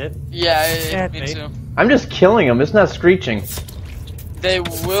heard it. Yeah, me me. too. I'm just killing them. It's not screeching. They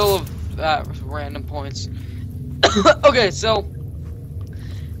will at random points. Okay, so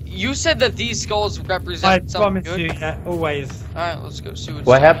you said that these skulls represent I something promise good. you, yeah, always. Alright, let's go see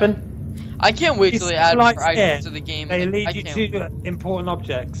What happened? I can't wait till they add more items to the game. They I lead you can't- to important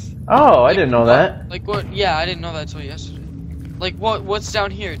objects. Oh, I didn't know that. Like what? Yeah, I didn't know that till yesterday. Like what's down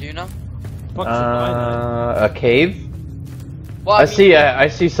here? Do you know? What's it, I know? A cave? Well, I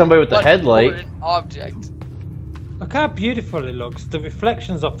see somebody with a what headlight. important object. Look how beautiful it looks. The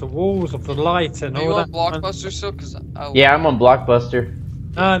reflections of the walls, of the light, and Are you all on that. Blockbuster still? Cause Yeah, I'm on Blockbuster.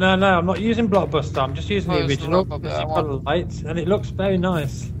 No, I'm not using Blockbuster. I'm just using the Oh, it's the original. Blockbuster Because I you've got the want. lights, and it looks very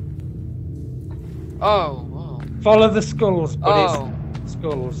nice. Oh, wow. Follow the skulls, buddies. Oh,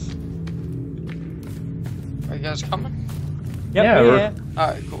 Skulls. are you guys coming? Yep, Yeah, we're we're- here.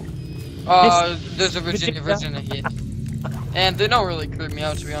 Alright, cool. There's a Virginia here. And they don't really creep me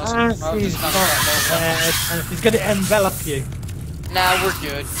out, to be honest. I was She's just not and she's gonna envelop you. Nah, we're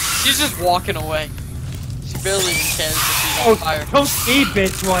good. She's just walking away. She barely even cares if she's on fire. Don't see,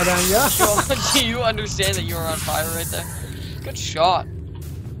 bitch, why don't you? Do you understand that you were on fire right there? Good shot.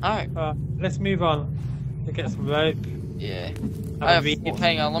 Alright. Let's move on. To get some rope. Yeah. I have.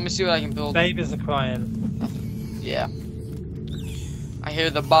 Hang on, let me see what I can build. Babies are crying. Yeah. I hear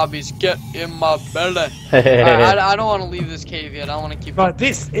the bobbies get in my belly. I don't want to leave this cave yet. I want to keep. Right,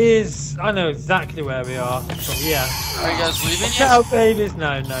 this is. I know exactly where we are. But yeah. Are you guys leaving Get yet? out, babies.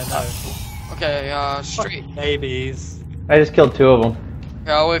 No. Okay, straight. Babies. I just killed 2 of them.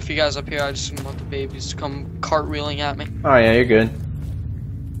 Okay, I'll wait for you guys up here. I just don't want the babies to come cartwheeling at me. Oh yeah, you're good.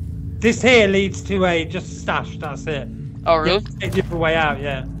 This here leads to a just stash. That's it. Oh, really? Take the other way out.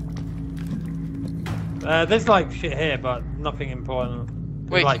 Yeah. There's like shit here, but nothing important.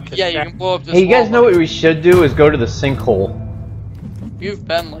 Wait, Like, yeah, you can blow up this Hey, you guys wall, know what we should do is go to the sinkhole. You've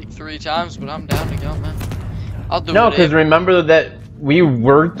been like 3 times, but I'm down to go, man. I'll do No, it. because remember that we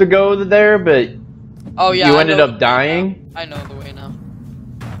were to go there, but Oh yeah, you I ended know up the way dying. now. I know the way now.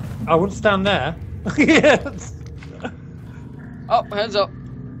 I wouldn't stand there. Yes. Oh, heads up.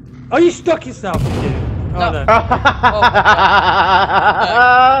 Oh, you stuck yourself, did you? Oh, No. no. Oh,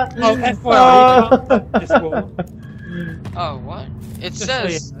 FYI, you can't jump this wall. Oh, what? It Just so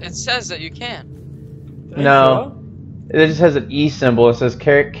says you know. it says that you can. Are you No. It just has an E symbol. It says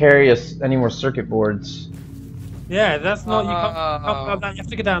carry any more circuit boards. sure? Yeah, that's not. You can't Oh. grab that. You have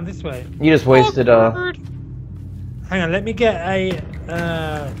to go down this way. You just wasted Awkward. Hang on, let me get a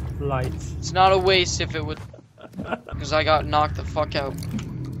light. It's not a waste if it would, because I got knocked the fuck out.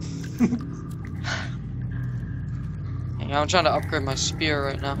 Hang on, I'm trying to upgrade my spear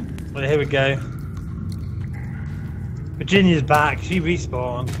right now. Well, here we go. Virginia's back. She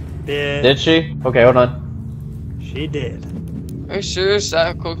respawned. Yeah. Did she? Okay, hold on. She did. Are you serious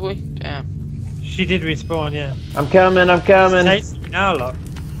that quickly? Damn. She did respawn, yeah. I'm coming. I'm coming. It's now, look.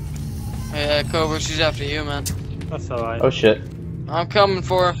 Yeah, Cobra, she's after you, man. That's alright. Oh shit. I'm coming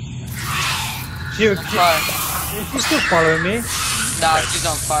for her. Is Fire. she still following me? Nah, she's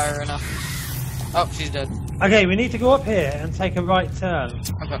on fire right now. Oh, she's dead. Okay, we need to go up here and take a right turn.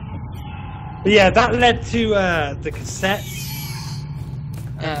 Okay. But yeah, that led to the cassettes.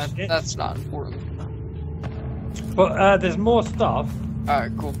 Yeah, shit. that's not important. But there's more stuff.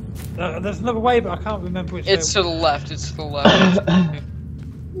 Alright, cool. There's another way, but I can't remember which It's way. to the left, it's to the left.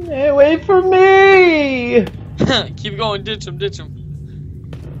 Hey, wait for me! Keep going, ditch him, ditch him.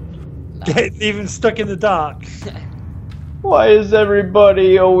 Get even stuck in the dark. Why is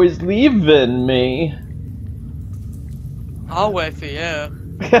everybody always leaving me? I'll wait for you.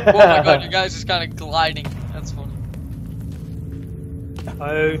 Oh my god, you guys just kind of gliding. That's funny.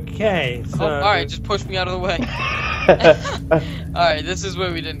 Okay, so... Oh, alright, just push me out of the way. Alright, this is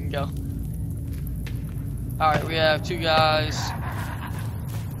where we didn't go. Alright, we have two guys.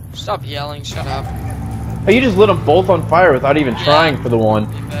 Stop yelling, shut up. Oh, you just lit them both on fire without even Yeah. trying for the one.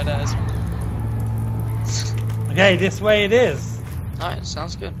 You badass. Okay, this way it is. Alright,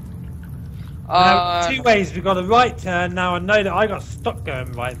 sounds good. Now, two ways. We've got a right turn. Now I know that I got stuck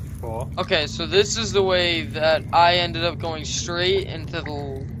going right before. Okay, so this is the way that I ended up going straight into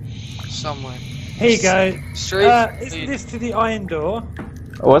the... somewhere. Here you go. Straight... Isn't this to the iron door?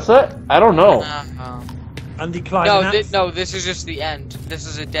 What's that? I don't know. And the climbing axe? No, this is just the end. This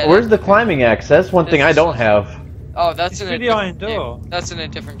is a dead Where's end. the climbing axe? That's one thing I don't have. Oh, that's It's in through a the different iron door. cave. That's in a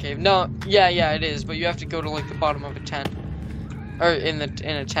different cave. No, yeah, it is, but you have to go to like the bottom of a tent. Or in a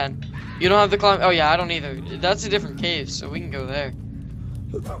tent. You don't have the climb. Oh yeah, I don't either. That's a different cave, so we can go there.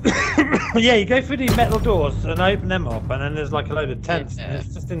 Yeah, you go through the metal doors and open them up, and then there's like a load of tents. Yeah. And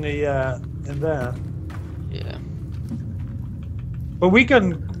it's just in the in there. Yeah. But we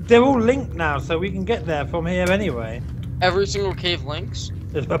can. They're all linked now, so we can get there from here anyway. Every single cave links.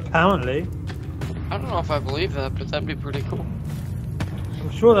 Apparently, I don't know if I believe that, but that'd be pretty cool. I'm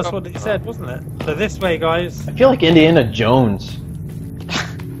sure that's what it said, wasn't it? So this way, guys. I feel like Indiana Jones.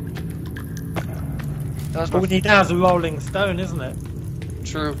 That's What we need now is a rolling stone, isn't it?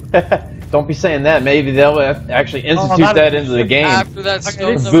 true. Don't be saying that. Maybe they'll actually institute that'd that be into the sick. game. After that Okay,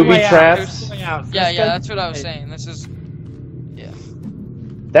 stone, this is the the booby way out, traps. this is the way out. Yeah, Let's yeah, go that's what I was this way. saying. This is. Yeah.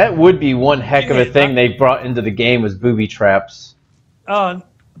 That would be one heck of a Yeah, thing that- they brought into the game was booby traps. Oh, and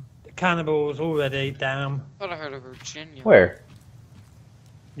cannibals already down. I thought I heard of Virginia. Where?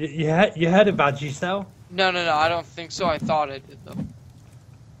 You heard about Giselle? No, I don't think so. I thought I did though.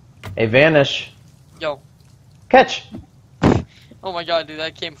 Hey, vanish. Yo. Catch. Oh my god, dude,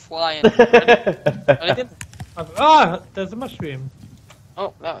 that came flying. Ready? Ah, there's a mushroom.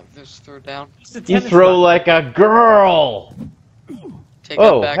 Oh, no, just throw it down. It's a You tennis throw ball. like a girl. Take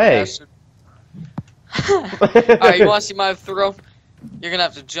Oh, that back, hey. bastard. Alright, you wanna see my throw? You're gonna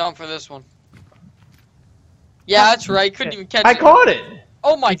have to jump for this one. Yeah, that's right. Couldn't even catch I it. caught it.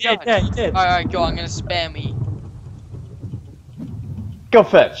 Oh my You did, god. yeah, you did. Alright, go. I'm gonna spam E. Go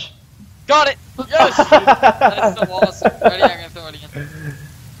fetch. Got it! Yes! Dude. That's so awesome. Ready? I'm gonna throw it again.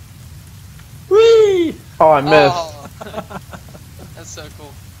 Whee! Oh, I missed. Oh. That's so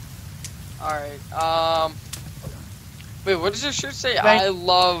cool. Alright, wait, what does your shirt say? Right. I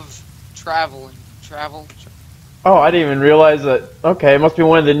love traveling. Travel? Oh, I didn't even realize that. Okay, it must be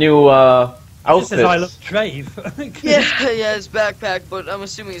one of the new This says I love outfits. Trave. Yeah, it's backpack, but I'm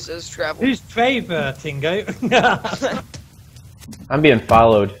assuming it says travel. Who's Trave, Tingo? I'm being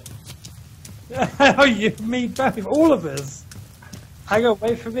followed. Oh, you, me both, all of us. Hang on,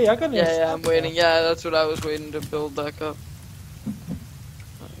 wait for me. I got Yeah, I'm waiting. Yeah, that's what I was waiting to build back up.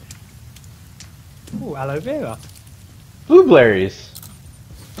 Ooh, aloe vera. Blueberries.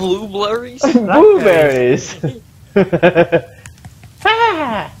 Blueberries? Blueberries.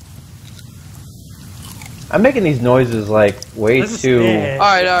 Ah! I'm making these noises like way This is too. scary.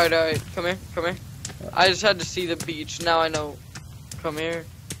 Alright. Come here. I just had to see the beach. Now I know. Come here.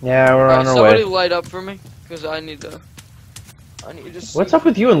 Yeah, we're on our somebody way. light up for me, because I need to see. What's up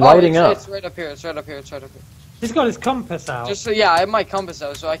with you and lighting up? It's right up here. It's right up here. It's right up here. He's got his compass out. Just so, yeah, I have my compass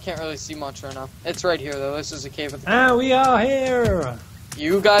out, so I can't really see much right now. It's right here, though. This is a cave at the Ah, we are here.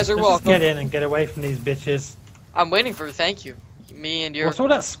 You guys are Let's just welcome. get in and get away from these bitches. I'm waiting for thank you. Me and your. What's all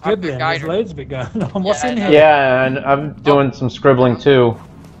that scribbling? There's guider. loads of it going on. What's in here? Yeah, and I'm doing some scribbling too.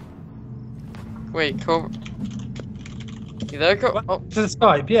 Wait, Cobra. You there, Cobra? Oh. To the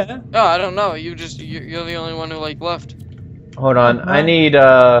Skype, yeah. No, I don't know. You're the only one who like left. Hold on, I need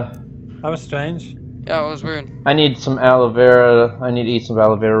That was strange. Yeah, it was weird. I need some aloe vera. I need to eat some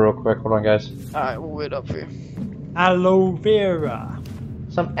aloe vera real quick. Hold on, guys. All right, we'll wait up here. Aloe vera.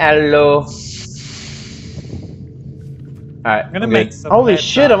 Some aloe. Alright, I'm gonna I'm make good. some Holy head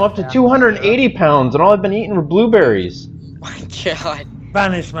shit, I'm up to back. 280 pounds, and all I've been eating were blueberries. My God.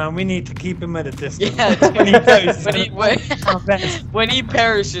 Vanish, man. We need to keep him at a distance. Yeah, when he goes, when he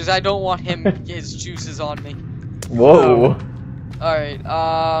perishes, I don't want his juices on me. Whoa. Alright,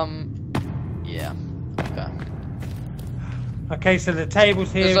 yeah. Okay. Okay, so the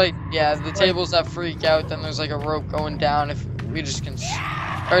table's here. There's like, yeah, the tables that freak out, then there's like a rope going down if we just can,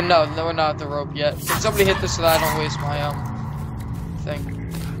 or no, we're not at the rope yet. Can somebody hit this so that I don't waste my,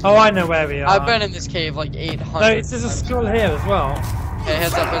 thing? Oh, I know where we are. I've been in this cave like 800 No, there's a skull here as well. Okay,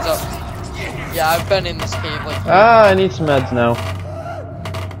 heads up, heads up. Yeah, I've been in this cave like... Ah, I need some meds now.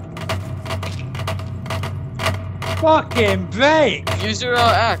 Fucking break! Use your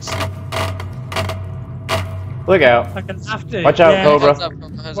axe. Look out. I can have to. Watch out, yeah, Cobra. Heads up,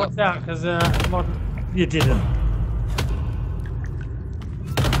 Cobra, heads up. Watch out, because you didn't.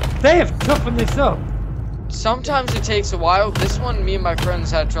 They have toughened this up. Sometimes it takes a while. This one, me and my friends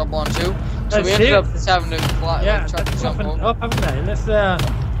had trouble on too. So That's we ended it. up just having to fly, Yeah, like, try they've to jump toughened over. up, haven't they? Let's,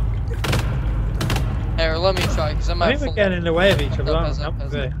 Here, let me try, because I I might think we're getting in the way of each other, Heads aren't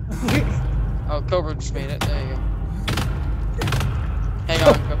up, we? heads Oh, Cobra just made it. There you go. Hang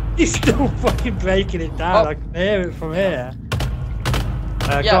on, Cobra. He's still fucking breaking it down. Oh. I can hear it from here.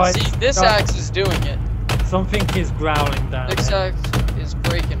 Yeah, guys, see, this guys, axe is doing it. Something is growling down This here. axe is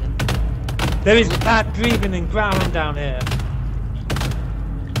breaking it. There is bad breathing and growling down here.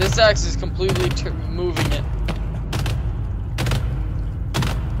 This axe is completely moving it.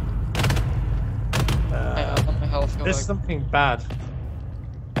 Hang on, let my health go There's back. something bad.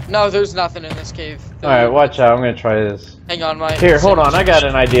 No, there's nothing in this cave. Alright, watch out. I'm gonna try this. Hang on, my... Here, hold on. I got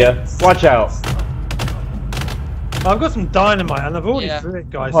an idea. Watch out. I've got some dynamite and I've already Yeah. threw it,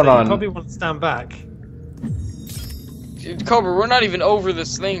 guys. Hold so on. You probably want to stand back. Dude, Cobra, we're not even over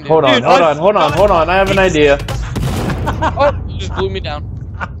this thing, dude. Hold on, Dude, hold I on, hold on, forgot- hold on. I have an idea. Oh, you just blew me down.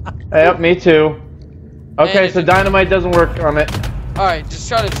 Yep, me too. Okay, if so you- dynamite doesn't work on it. Alright, just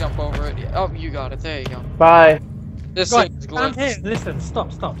try to jump over it. Oh, you got it. There you go. Bye. This Right, thing's stand here glitched. and listen.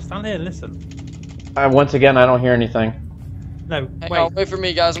 Stop. Stand here and listen. Once again, I don't hear anything. No, Hang wait. on, wait for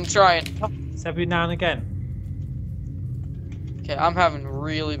me, guys. I'm trying. It's every now and again. Okay, I'm having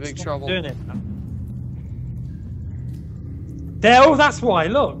really big Stop trouble. doing it. There, oh, that's why.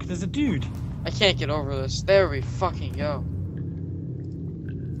 Look, there's a dude. I can't get over this. There we fucking go.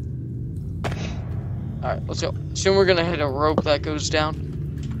 Alright, let's go. Soon we're gonna hit a rope that goes down.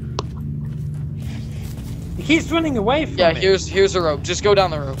 He keeps running away from Yeah, me. here's a rope. Just go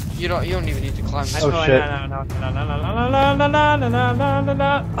down the rope. You don't even need to climb this. Oh, No, shit. no.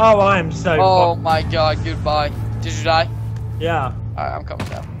 Oh, I am so Oh fucked. my god, goodbye. Did you die? Yeah, Alright, I'm coming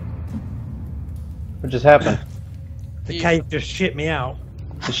down. What just happened? the You- cave just shit me out.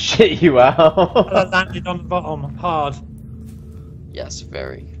 To shit you I out. landed on the bottom hard. Yes,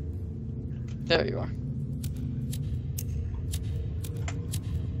 very. There you are.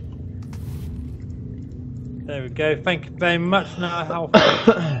 There we go. Thank you very much. Now, how?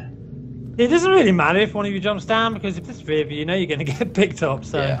 It doesn't really matter if one of you jumps down because if there's three of you, you know you're gonna get picked up.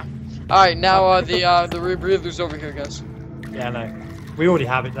 So Yeah. Alright, now the rebreather's over here, guys. yeah, no, we already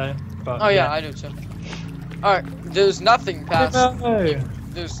have it though. But Oh yeah, I do too. Alright, there's nothing past. No.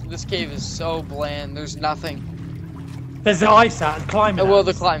 This cave is so bland. There's nothing. There's the ice out and climbing. Well,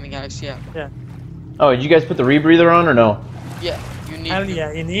 the axe. climbing axe, yeah. Oh, did you guys put the rebreather on or no? Yeah, you need. Hell to.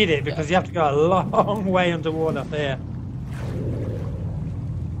 yeah, you need it because you have to go a long way underwater up here.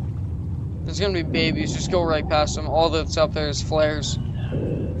 There's gonna be babies. Just go right past them. All that's up there is flares.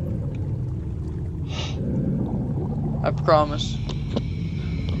 I promise.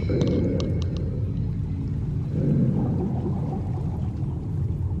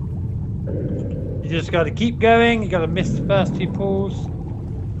 You just got to keep going. You got to miss the first two pools.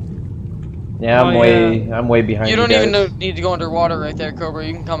 Yeah, Oh, I'm way behind You you don't guys. even need to go underwater right there, Cobra.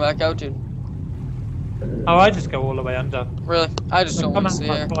 You can come back out, dude. Oh, I just go all the way under. Really? I just don't Come want to see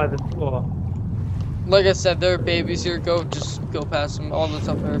out air. by the door. Like I said, there are babies here. Just go past them. All the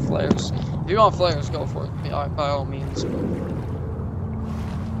top air flares. If you want flares, go for it. By all means.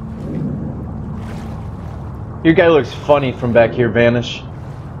 Your guy looks funny from back here, Vanish.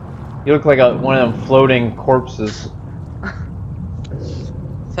 You look like one of them floating corpses.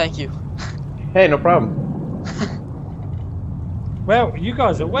 Thank you. Hey, no problem. Well, you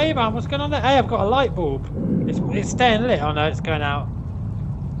guys are way man. What's going on there? Hey, I've got a light bulb. It's staying lit. Oh no, it's going out.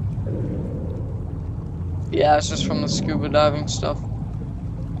 Yeah, it's just from the scuba diving stuff.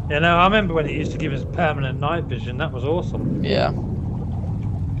 Yeah, no, I remember when it used to give us permanent night vision. That was awesome. Yeah.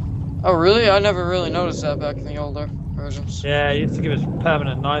 Oh, really? I never really noticed that back in the older versions. Yeah, it used to give us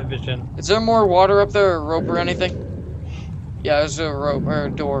permanent night vision. Is there more water up there, or rope or anything? Yeah, there's a rope or a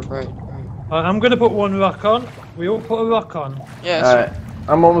door, right? I'm gonna put one rock on. We all put a rock on. Yeah. Alright,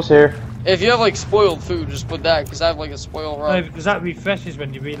 I'm almost here. If you have like spoiled food, just put that, because I have like a spoiled rock. No, because that refreshes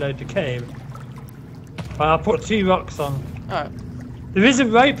when you reload the cave. But I'll put 2 rocks on. Alright. There is a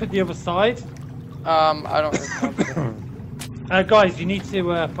rope at the other side. I don't remember. Guys, you need to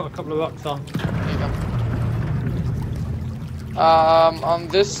put a couple of rocks on. There you go. On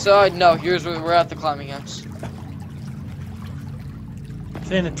this side, no, here's where we're at the climbing axe.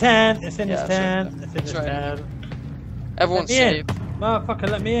 It's in a tent, it's in Yeah, a tent, it's in That's a right. tent. Everyone's Let me in. safe. Motherfucker,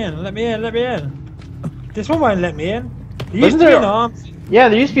 let me in, let me in, let me in. This one won't let me in. There used Wasn't to be there- an arm. Yeah,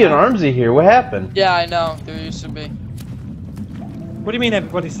 there used to be an Armsy here. What happened? Yeah, I know. There used to be. What do you mean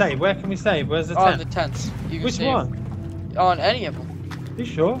everybody save? Where can we save? Where's the On tent? the tents. You can Which save. one? On any of them. You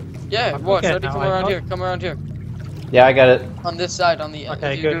sure? Yeah, I'm watch. forgetting Ready? Come now, around I here. Come around here. Yeah, I got it. On this side, on the.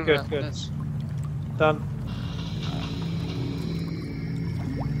 Okay, if you're good, doing good, that, good. this. Done.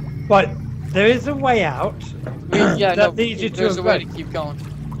 Right, there is a way out. Yeah, That no. leads you to There's a a way to rope. keep going.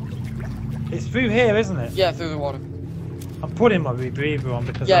 It's through here, isn't it? Yeah, through the water. I'm putting my rebreather on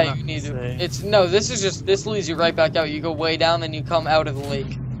because Yeah, I'm you need to. see. It's no. This is just. This leads you right back out. You go way down, then you come out of the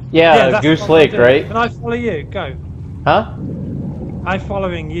lake. Yeah, that's Goose what I'm Lake, doing. right? Can I follow you? Go. Huh? I'm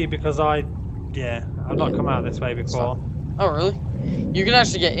following you because I've not come out this way before. Oh, really? You can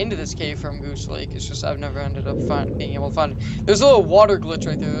actually get into this cave from Goose Lake. It's just I've never ended up being able to find it. There's a little water glitch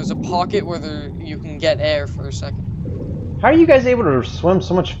right there. There's a pocket where you can get air for a second. How are you guys able to swim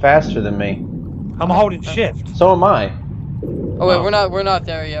so much faster than me? I'm holding shift. So am I. Oh wait, we're not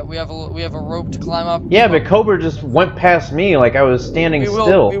there yet. We have a rope to climb up. Yeah, but Cobra just went past me like I was standing We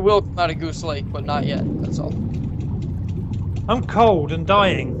still. will come out of Goose Lake, but not yet. That's all. I'm cold and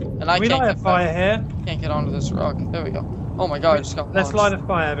dying. And I we can't light a get fire here. Can't get onto this rock. There we go. Oh my god, I just got Let's launched. light a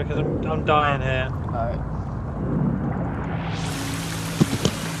fire because I'm dying here. Alright.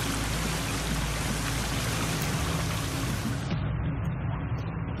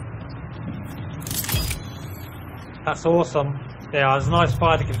 That's awesome. Yeah, it's a nice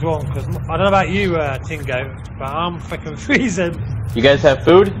fire to keep warm because I don't know about you, Tingo, but I'm freaking freezing. You guys have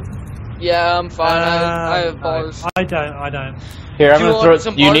food? Yeah, I'm fine. I have no, bars. I don't. Here, I'm Do you gonna throw. want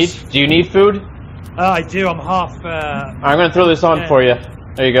some Do you need? bars? Do you need food? I do. I'm half. I'm gonna throw this on Yeah. for you.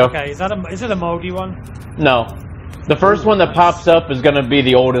 There you go. Okay, is it a moldy one? No, the first one that pops up is gonna be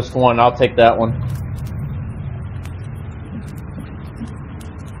the oldest one. I'll take that one.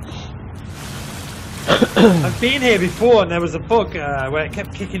 I've been here before, and there was a bug where it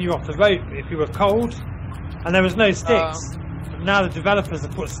kept kicking you off the rope if you were cold, and there was no sticks. Now the developers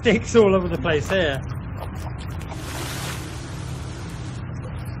have put sticks all over the place here.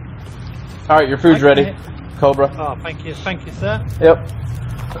 All right, your food's ready, Cobra. Oh, thank you, sir. Yep.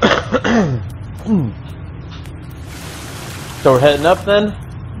 So we're heading up then.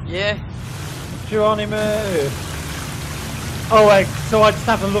 Yeah. Geronimo. Oh wait, so I just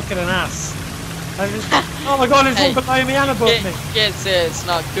have to look at an ass. Oh my god, there's Hey, one below me and above me. Can't say it's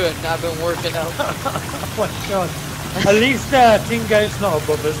not good. I've been working out. Oh my god. At least Tingo's not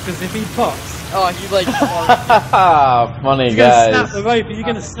above us, because if he pops, Oh, he like. Funny he's guys. gonna snap the rope. Are you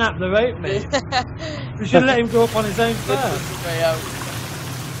gonna snap the rope, mate? We should let him go up on his own first. This is way out.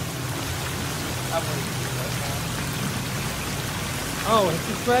 I'm gonna Oh, it's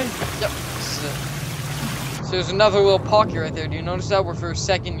this way? Yep. This is it. So there's another little pocket right there. Do you notice that? Where for a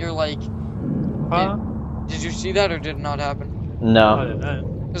second you're like. Huh? Did you see that or did it not happen? I No. don't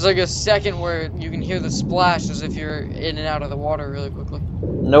know. There's like a second where you can hear the splash as if you're in and out of the water really quickly.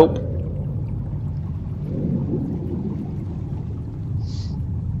 Nope.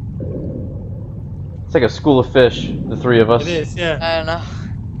 It's like a school of fish, the three of us. It is, yeah. And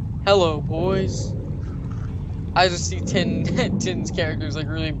hello, boys. I just see Tin's character's like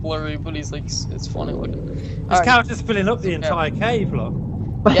really blurry, but he's like it's funny looking. This Alright. character's filling up the Yeah. entire cave, look.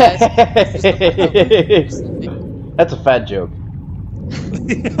 Yeah, it's That's a fat joke.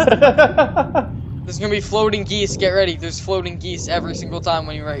 There's gonna be floating geese. Get ready. There's floating geese every single time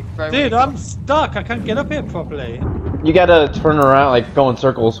when you right. Dude, I'm stuck. I can't get up here properly. You gotta turn around, like go in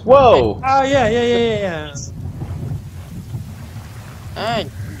circles. Whoa! Oh yeah. Alright,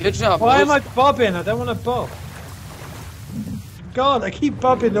 good job. Why am I bobbing? I don't want to bob. God, I keep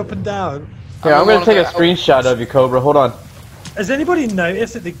bobbing up and down. Here, I'm gonna take a screenshot of you, Cobra. Hold on. Has anybody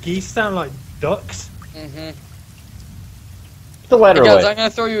noticed that the geese sound like ducks? Mm-hmm. Put the ladder Hey guys, away. I'm gonna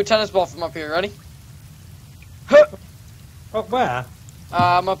throw you a tennis ball from up here. Ready? Oh, where?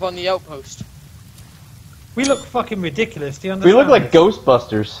 I'm up on the outpost. We look fucking ridiculous. Do you We understand? look like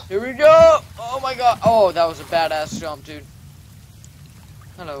Ghostbusters. Here we go! Oh my god. Oh, that was a badass jump, dude.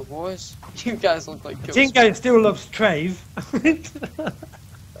 Hello, boys. You guys look like ghosts. Jingo still loves Trave.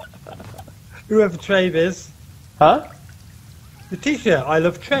 Whoever Trave is. Huh? The t-shirt, I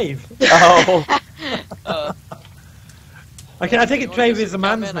love Trave. Oh. I take it Trave is a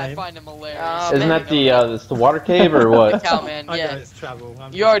man's I name. find him hilarious. Isn't that it's the water cave or The what? cowman, I know yeah. it's travel.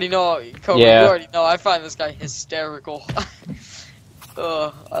 You already know, Cobra, Yeah. you already know. I find this guy hysterical.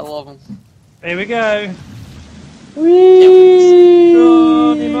 I love him. Here we go.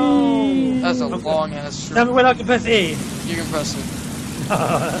 That's a long ass Tell string. me when I can press E. You can press it.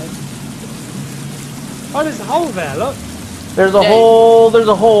 Oh, there's a hole there, look. There's a hole, there's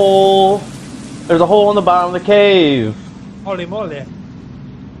a hole. There's a hole in the bottom of the cave. Holy moly.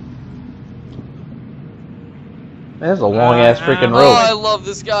 That's a long ass freaking Oh, rope. I love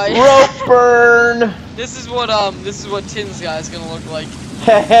this guy. Rope burn! This is what Tin's guy is gonna look like.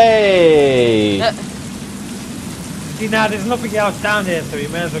 Hey! See, now there's nothing else down here, so you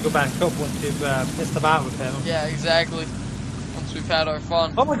may as well go back up once you've pissed about with him. Yeah, exactly. Once we've had our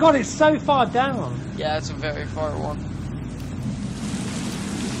fun. Oh my god, it's so far down. Yeah, it's a very far one.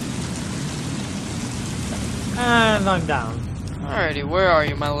 And I'm down. Alrighty, where are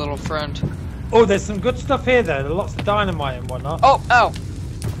you, my little friend? Oh, there's some good stuff here, though. There's lots of dynamite and whatnot. Oh, ow!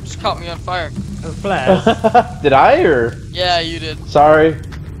 Just caught me on fire. And flares. Did I or? Yeah, you did. Sorry.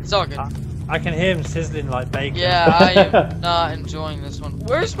 It's all good. I can hear him sizzling like bacon. Yeah, I am not enjoying this one.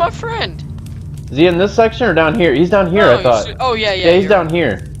 Where's my friend? Is he in this section or down here? He's down here, Oh, I thought. Oh, yeah, Yeah, he's you're down right.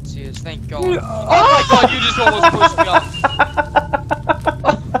 here. He is, thank God. Oh my God, you just almost pushed me off.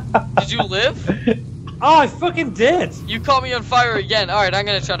 Did you live? Oh, I fucking did. You caught me on fire again. Alright, I'm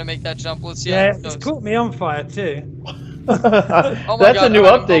gonna try to make that jump. Let's see Yeah, how it it's goes. caught me on fire, too. That's God, a new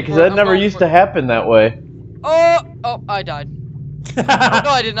alright, update because that never used to happen that way. Oh, I died. Oh, no,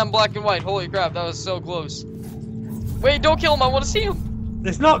 I didn't. I'm black and white. Holy crap, that was so close. Wait, don't kill him. I want to see him.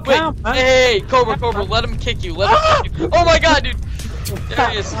 It's not Wait, count, man. hey, Cobra, let him kick you. Let him kick you. Oh my God, dude. There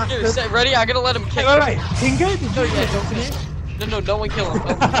he is. Here, ready? I'm gonna let him kick Wait, you. Tingo? Did you No, yeah, get something here? No, don't kill him.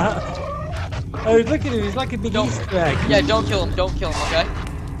 Oh, look at him. He's like a big Easter egg. Yeah, don't kill him, okay?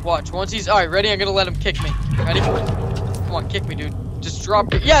 Watch, once he's, alright, ready? I'm gonna let him kick me. Ready? Come on, kick me, dude. Just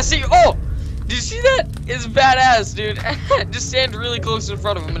drop it. Yeah, see, oh! Did you see that? It's badass, dude. Just stand really close in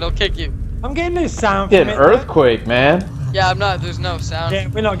front of him and he'll kick you. I'm getting no sound Get from an it. earthquake, man. Yeah, I'm not, there's no sound. Yeah,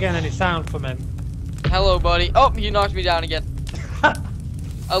 we're not getting any sound from him. Hello, buddy. Oh, you knocked me down again.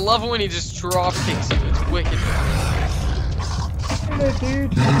 I love it when he just drop kicks you. It's wicked. Hello,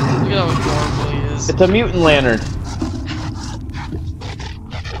 dude. Look at how adorable he is. It's a mutant lantern.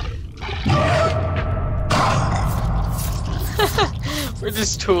 We're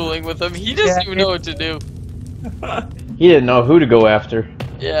just tooling with him. He doesn't even know what to do. He didn't know who to go after.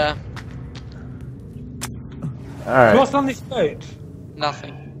 Yeah, Alright. What's on this boat?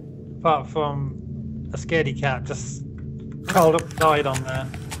 nothing. Apart from a scaredy cat just curled up, died on there.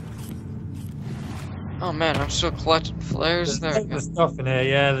 Oh man, I'm still collecting flares. There we go. There's stuff in here,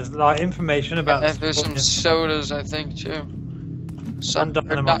 yeah. There's like information about Yeah, the there's some sodas, I think, too. Some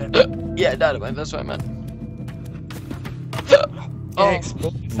dynamite. Yeah, dynamite, that's what I meant. Oh. I You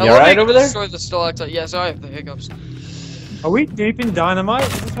love alright how over there? destroy the stalactite. Yeah, sorry I have the hiccups. Are we deep in dynamite?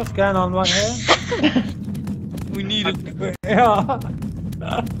 Is this what's going on right here? We need it. Yeah.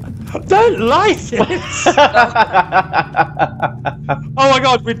 Don't light it! Oh my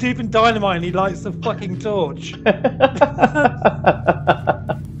god, we're deep in dynamite and he lights the fucking torch.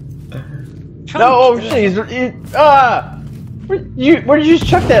 No, oh shit, where did you just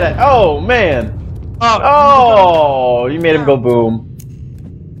chuck that at? Oh, man. Oh, you made him go boom.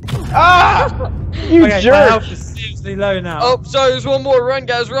 Ah! You Okay, my jerk! health is seriously low now. Oh, sorry, there's one more. Run,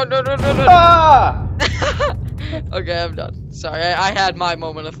 guys, run, run. Ah! Okay, I'm done. Sorry, I had my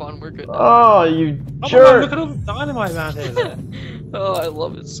moment of fun. We're good now. Oh, you Oh my god, jerk! look at all the dynamite around here. Oh, I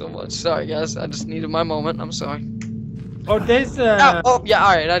love it so much. Sorry, guys, I just needed my moment. I'm sorry. Oh, there's Oh, yeah,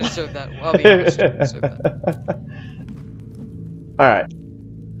 alright, I deserve that. I'll be honest, I deserve that. Alright.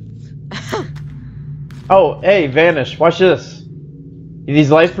 Oh, hey, Vanish, watch this.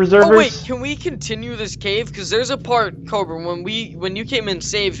 These life preservers? Oh wait, can we continue this cave? Because there's a part, Cobra, when you came and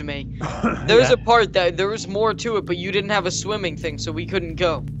saved me, there's a part that there was more to it, but you didn't have a swimming thing, so we couldn't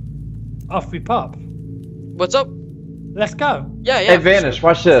go. Off we pop. What's up? Let's go. Yeah, yeah. Hey, Vanish,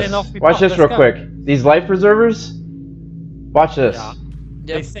 watch this. Watch this real quick. These life preservers? Watch this. Yeah. Yep.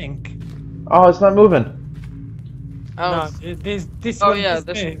 They sink. Oh, it's not moving. No, this Oh, one yeah, does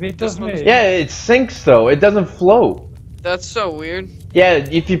this- move. It this does one's- move. Yeah, it sinks though. It doesn't float. That's so weird. Yeah,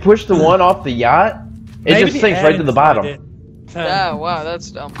 if you push the one off the yacht, it Maybe just the sinks air right to the inside bottom. it. Yeah, wow, that's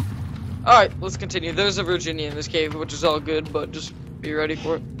dumb. Alright, let's continue. There's a Virginia in this cave, which is all good, but just be ready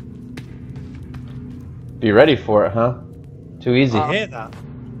for it. Be ready for it, huh? Too easy. I hear that.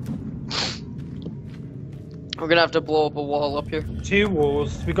 We're gonna have to blow up a wall up here. 2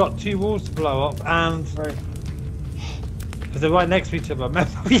 walls. We got 2 walls to blow up, and because they're right next to each other.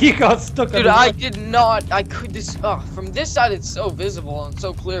 Remember, you got stuck. Dude, on I did not. I could this. From this side, it's so visible and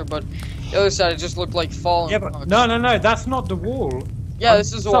so clear, but the other side, it just looked like falling. Yeah, but no, that's not the wall. Yeah, on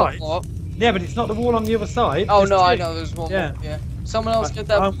this is the a wall. side. Blow up. Yeah, but it's not the wall on the other side. Oh There's no, I 2. know. There's one. Yeah. More. Yeah. Someone else get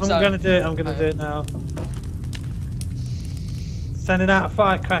that. I'm gonna do it. I'm gonna do it now. Sending out a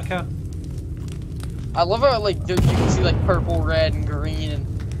firecracker. I love how like you can see like purple, red, and green, and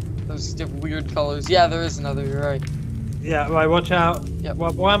those different weird colors. Yeah, there is another. You're right. Yeah, right. Watch out. Yep.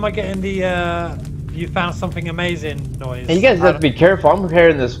 Why am I getting the you found something amazing noise? And you guys have to be careful. I'm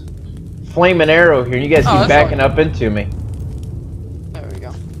carrying this flaming arrow here, and you guys Oh, keep that's backing fine. up into me. There we go.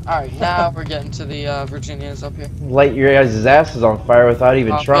 All right, now we're getting to the Virginias up here. Light your guys' asses on fire without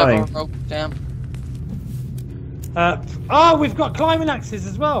even We have trying. a rope. Damn. Oh, we've got climbing axes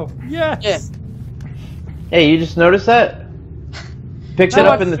as well. Yes. Yeah. Hey, you just noticed that? Picked it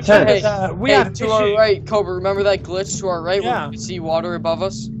No, up in the it's- tent. Hey, we hey, have to our issue. right, Cobra. Remember that glitch to our right Yeah. where we could see water above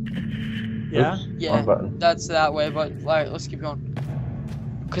us? Yeah. Oops, Yeah, wrong button. that's that way. But all right, let's keep going.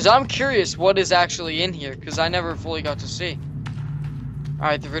 Cause I'm curious what is actually in here. Cause I never fully got to see. All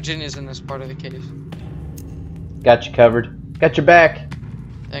right, the Virginia's in this part of the cave. Got you covered. Got your back.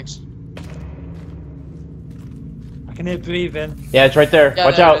 Thanks. I can hear breathing. Yeah, it's right there. Yeah,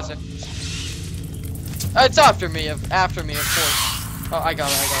 Watch there out. it is. It's after me, of course. Oh, I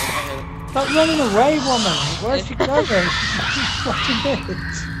got it. I hit it. Stop running away, woman. Where's she going? Fucking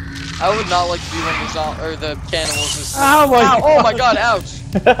bitch. I would not like to be one of the cannibals. This Oh my Ow, god. oh my god, ouch!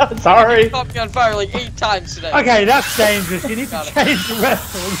 Sorry. You caught me on fire like 8 times today. Okay, that's dangerous. You need to Got it. change the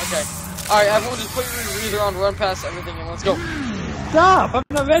weapon. Okay. Alright, everyone just put your breather on, run past everything, and let's go. Stop! I'm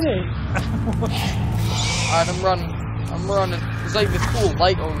not ready. Alright, I'm running. There's like this cool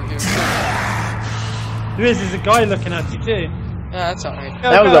light over here. There's a guy looking at you too. Yeah, that's alright.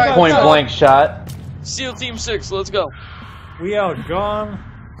 That was a point blank shot. SEAL Team 6, let's go. We are gone.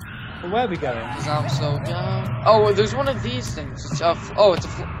 Well, where are we going? Cause I'm so down. Oh, there's one of these things. It's a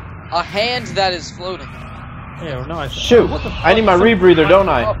hand that is floating. Yeah, nice. Shoot. What the fuck? I need my rebreather, don't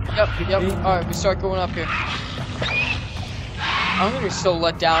I? Oh, yep. Alright, we start going up here. I'm gonna be so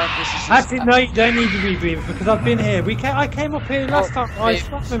let down if this is just... Actually, no, you don't need to rebreathe because I've been here. I came up here last time. I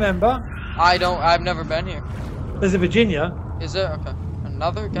babe. remember. I've never been here. There's a Virginia. Is there? Okay.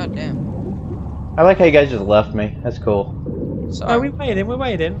 Another? Goddamn. I like how you guys just left me. That's cool. Sorry. Oh, we're waiting.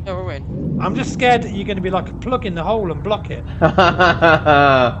 Yeah, we're waiting. I'm just scared that you're going to be like a plug in the hole and block it. Oh,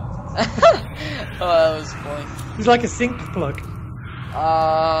 that was funny. It's like a sink plug.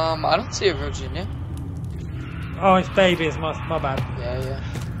 I don't see a Virginia. Oh, it's baby. It's my bad. Yeah.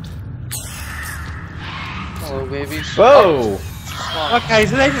 Hello, baby. Whoa! Spawn. Okay,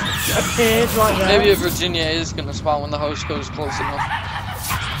 so they just appeared right there. Maybe a Virginia is gonna spawn when the host goes close enough.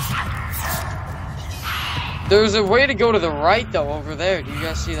 There's a way to go to the right though, over there. Do you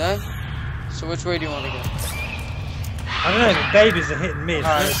guys see that? So which way do you want to go? I don't know. The babies are hitting me.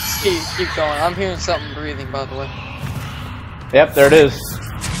 Alright, keep going. I'm hearing something breathing, by the way. Yep, there it is.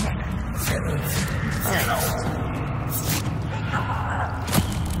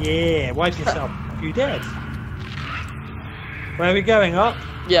 Yeah, wipe yourself. You dead. Where are we going? Up?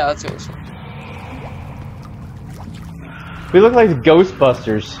 Yeah, that's it. We look like the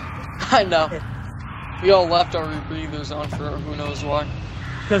Ghostbusters. I know. We all left our rebreathers on for who knows why.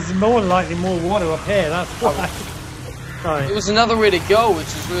 Because there's more than likely more water up here. That's why. Sorry. It was another way to go, which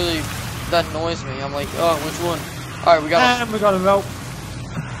is really that annoys me. I'm like, oh, which one? All right, we got. And we got a rope.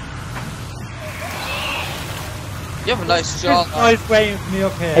 You have a nice job. This guy's waiting for me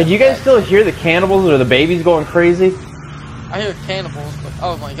up here. Hey, do you guys still hear the cannibals or the babies going crazy? I hear cannibals, but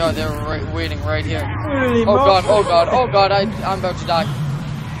oh my god, they're waiting right here. Holy Oh god, moly. oh god, oh god, I'm about to die.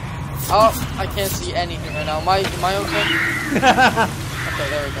 Oh, I can't see anything right now. Am I okay? Okay,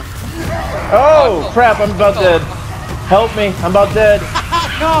 there we go. Oh, crap, I'm about dead. Help me, I'm about dead. I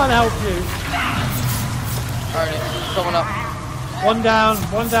can't help you. Alright, coming up. One down,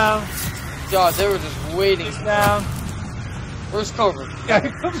 one down. God, they were just waiting. He's down. Where's Cobra? Go,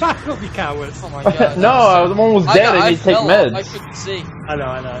 come back up, you cowards. Oh my god. No, I'm almost dead. I need to take fell meds. off. I couldn't see. I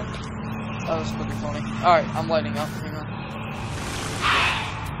know. That was pretty funny. Alright, I'm lighting up. Hang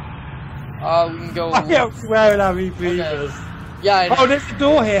on. We can go. I am swearing at me, breathers. Yeah, I know. Oh, there's a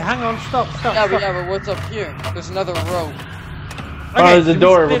door here. Hang on, stop. Yeah, but what's up here? There's another rope. Oh, there's a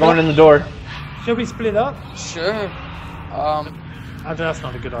door. We're going in the door. Should we split up? Sure. That's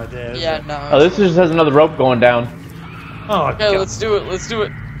not a good idea. Is Yeah, it? no. Oh, this just has another rope going down. Oh, Okay, God. let's do it. Let's do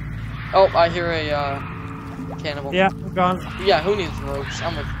it. Oh, I hear a cannibal. Yeah, we're gone. Yeah, who needs ropes?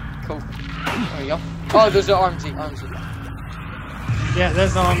 I'm with Coke. There you go. Oh, there's an armsy. Yeah,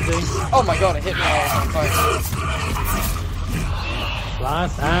 there's Armsy. Oh my god, it hit me while I was on fire.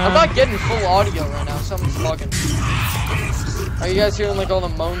 Last I'm not getting full audio right now. Something's bugging. Are you guys hearing like all the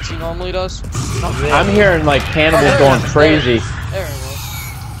moans he normally does? Not really. I'm hearing like cannibals going crazy. There it was.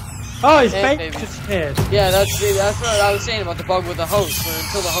 Oh, his Hey, bait baby. disappeared. Yeah, that's what I was saying about the bug with the host. Where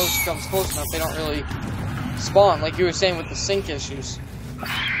until the host comes close enough, they don't really spawn. Like you were saying with the sync issues.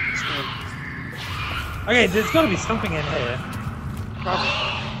 It's weird. Okay, there's got to be something in here. Probably.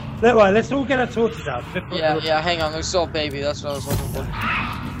 Right, let's all get our torches out. Yeah, hang on, there's still a baby, that's what I was looking for.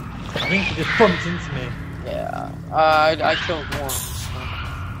 I think he just bumped into me. Yeah, I killed one.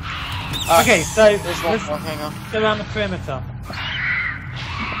 So. Okay, so There's one let's more, hang on. go around the perimeter.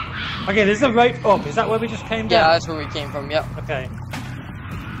 Okay, there's a rope up. Is that where we just came Yeah, down? that's where we came from, yep. Okay.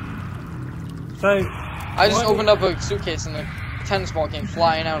 So... I just opened up a suitcase and the tennis ball came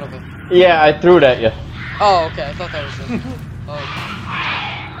flying out of it. Yeah, I threw it at you. Oh, okay, I thought that was it.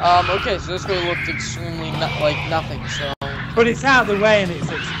 Okay, so this way looked extremely like nothing, so... But it's out of the way and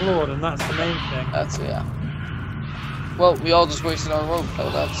it's explored, and that's the main thing. That's, yeah. Well, we all just wasted our rope, though,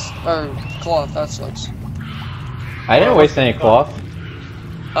 our cloth, that sucks. I didn't waste any cloth.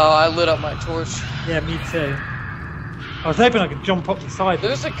 Oh, I lit up my torch. Yeah, me too. I was hoping I could jump up the side.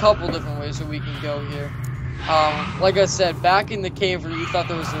 There's a couple different ways that we can go here. Like I said, back in the cave where you thought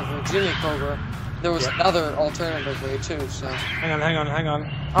there was a Virginia Cobra, there was another alternative way too, so... Hang on.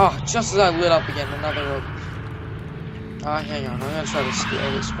 Oh, just as I lit up again, another rope. Hang on, I'm gonna try to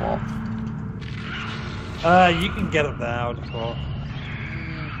scale this wall. You can get up there, I would have thought.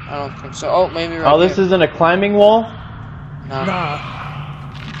 I don't think so. Oh, maybe right Oh, this here. isn't a climbing wall? No. Nah.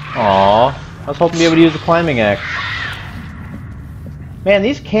 Aw, I was hoping to be able to use a climbing axe. Man,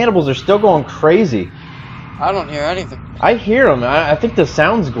 these cannibals are still going crazy. I don't hear anything. I hear them. I think the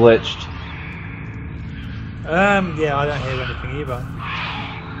sound's glitched. Yeah, I don't hear anything either.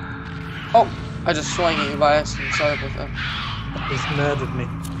 Oh, I just swung at you by accident. Sorry about that. He's murdered me.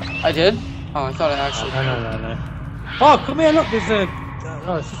 I did? Oh, I thought I actually did. No. Oh, come here, look, there's a...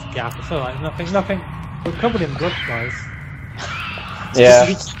 Oh, it's just a gap, it's alright, nothing. We're covered in blood, guys. Yeah.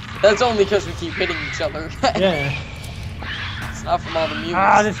 That's only because we keep hitting each other. Yeah. It's not from all the mutants.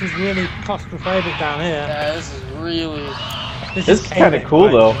 Ah, this is really claustrophobic down here. Yeah, this is really... This is kind of cool,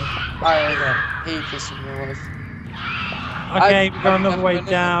 though. I hate this in real life. Okay, we've got another way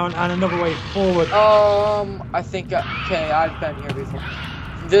down and another way forward. I think... okay, I've been here before.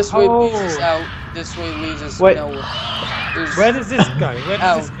 This way leads us out. This way leads us nowhere. Where does this go?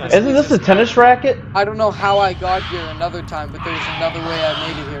 Isn't this a tennis racket? I don't know how I got here another time, but there's another way I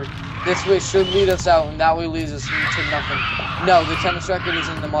made it here. This way should lead us out, and that way leads us to nothing. No, the tennis racket is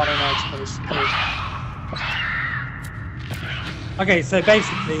in the modernized place. Okay, so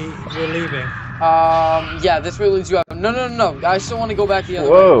basically, we're leaving. Yeah, this way leads you out. No. I still want to go back the other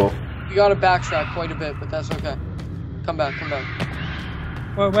way. Whoa. You gotta backtrack quite a bit, but that's okay. Come back.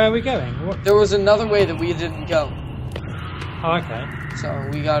 Well, where are we going? What? There was another way that we didn't go. Oh, okay. So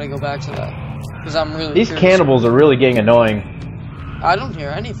we gotta go back to that. Because I'm really These curious. cannibals are really getting annoying. I don't hear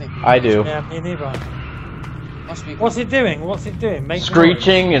anything. I do. Yeah, me neither. Must be. What's it doing? Make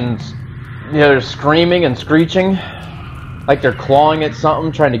Screeching and... Yeah, they're screaming and screeching. Like they're clawing at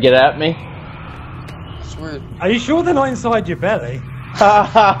something, trying to get at me. It's weird. Are you sure they're not inside your belly? So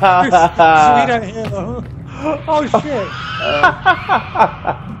we don't hear them. Oh shit!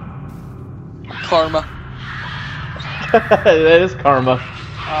 Karma. That is karma.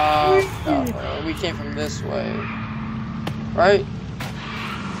 We came from this way. Right?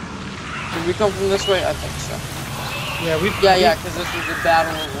 Did we come from this way? I think so. Yeah, Yeah, because this was a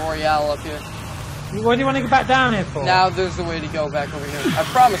battle royale up here. What do you want to go back down here for? Now there's the way to go back over here. I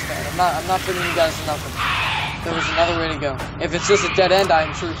promise, man. I'm not putting you guys to nothing. There was another way to go. If it's just a dead end,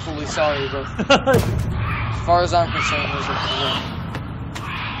 I'm truthfully sorry, but as far as I'm concerned, there's a way.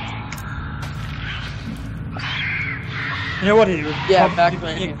 You know what? It would back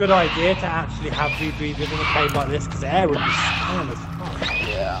be a good idea to actually have rebreathing in a cave like this, because the air would be strong as fuck.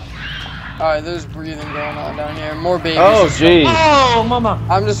 Yeah. Alright, there's breathing going on down here. More babies. Oh, jeez. Oh, mama.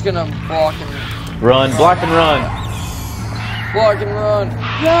 I'm just gonna block and Run, block and run. block and run.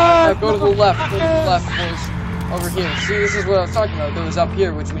 Yeah. Now go to the left. Go to the left, boys. Over here. See, this is what I was talking about. There was up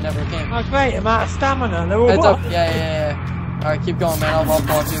here, which we never came. Oh, great. I'm out of stamina. They're all Heads up. blocked. Yeah. Alright, keep going, man. I'll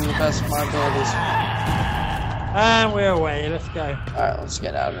block you to the best of my abilities. And we're away. Let's go. Alright, let's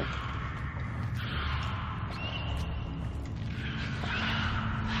get out of here.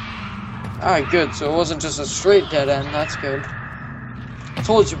 Alright, good. So it wasn't just a straight dead end. That's good. I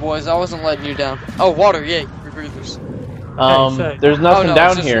told you, boys. I wasn't letting you down. Oh, water. Yay. Rebreathers. There's nothing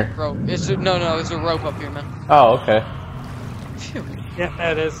down here. It's a rope up here, man. Oh, okay. Phew. Yeah,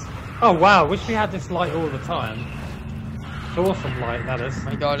 there it is. Oh, wow. Wish we had this light all the time. It's awesome light, that is. Oh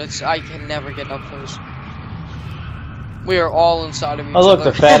my god, I can never get up close. We are all inside of each Oh, look,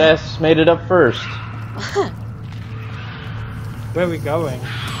 other. the fat ass made it up first. Where are we going?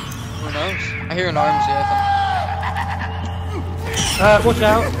 Who knows? I hear an arms, yeah. Watch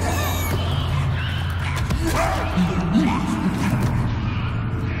out.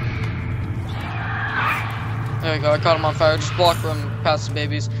 There we go, I caught him on fire. Just block from past the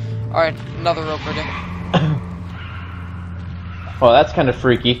babies. Alright, another rope right here. Well, that's kind of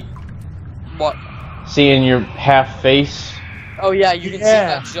freaky. What? Seeing your half face. Oh yeah, you can see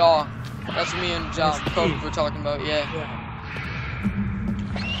that jaw. That's me and John Coke were talking about, yeah.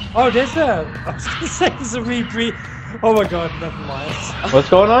 Oh, there's a... I was gonna say there's a rebreathe. Oh my god, never mind. What's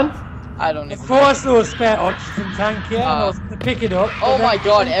going on? I don't even Before I saw a spare oxygen tank here, I was gonna pick it up. Oh but my then-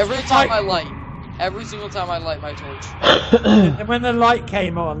 god, every single time I light my torch. And when the light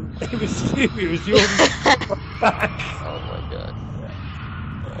came on, it was you. It was yours. back. Oh my god.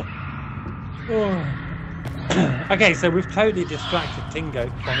 Oh. Okay, so we've totally distracted Tingo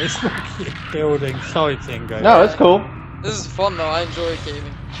from this fucking building. Sorry, Tingo. No, it's cool. This is fun though, I enjoy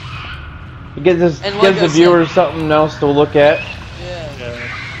caving. It gives And like gives I the said- viewers something else to look at. Yeah.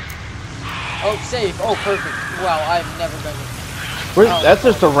 Oh, save. Oh, perfect. Wow, I've never been here. That's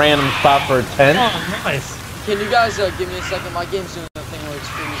just a random spot for a tent. Oh, nice. Can you guys give me a second? My game's doing that thing where it's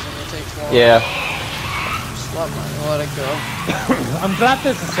freezing. It takes long. Yeah. Just let it go. I'm glad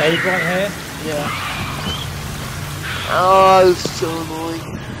there's a save right here. Yeah. Oh, it's so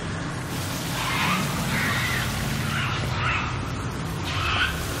annoying.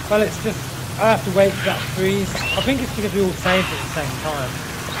 Well, it's just... I have to wait for that freeze. I think it's because we all saved at the same time.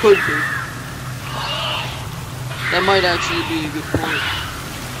 Could be. That might actually be a good point.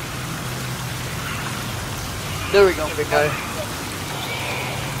 There we go. There we go.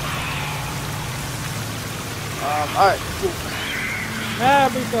 Alright, cool. There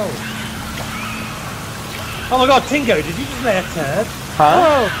we go. Oh my god, Tingo, did you just lay a turd?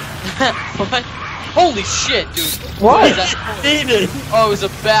 Huh? What? Holy shit, dude. What? Was that? Oh, it was a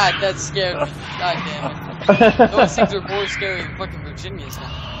bat. That scared me. God damn it. Those things are more scary than fucking Virginias now.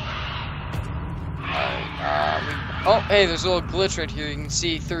 Alright, oh, hey, there's a little glitch right here. You can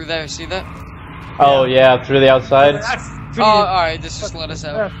see through there. See that? Oh yeah, through the outside. Oh, alright, this just let us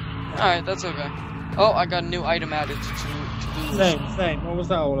out. Alright, that's okay. Oh, I got a new item added to do. Same. What was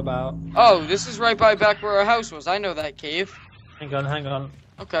that all about? Oh, this is right by back where our house was. I know that cave. Hang on.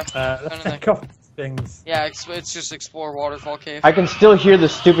 Okay. Let's take off these things. Yeah, it's just explore waterfall cave. I can still hear the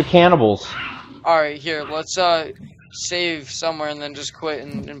stupid cannibals. Alright, here, let's save somewhere and then just quit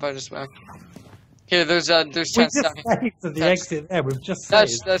and invite us back. Here, there's We tents just down here. saved at the exit there. We've just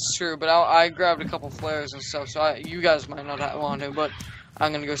saved. That's true, but I grabbed a couple flares and stuff, so you guys might not want to, but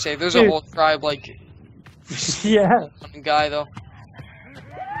I'm gonna go save. There's a whole tribe, like, Yeah. one guy, though.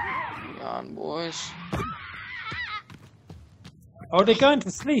 Hang on, boys. Oh, they're going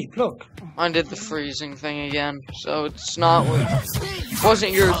to sleep. Look. I did the freezing thing again, so it's not what...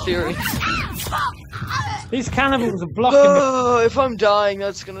 wasn't your theory. These cannibals are blocking. Oh, if I'm dying,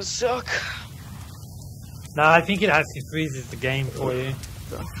 that's gonna suck. No, I think it actually freezes the game for you.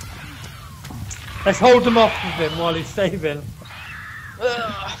 Let's hold them off with him while he's saving.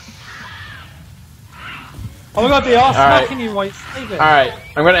 Ugh. Oh my god, they are Alright. smacking you while you're saving. Alright,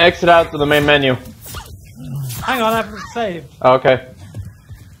 I'm gonna exit out to the main menu. Hang on, I haven't saved. Okay.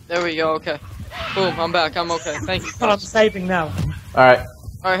 There we go, okay. Boom, I'm back, I'm okay, thank you. But I'm saving now. Alright.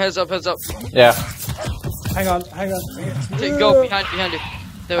 Alright, heads up, heads up. Yeah. Hang on. Go, behind you.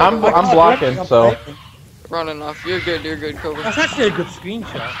 There we I'm go. blocking, so. Running off. You're good, Cobra. That's actually a good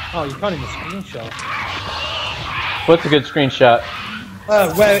screenshot. Oh, you can't even screenshot. What's a good screenshot?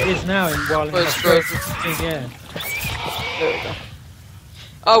 Where it is now in Wild Where it's frozen. Yeah. There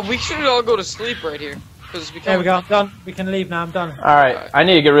we go. We should all go to sleep right here. Cause it's There we becoming... go, I'm done. We can leave now, I'm done. Alright, I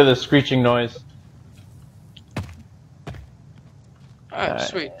need to get rid of the screeching noise. Alright,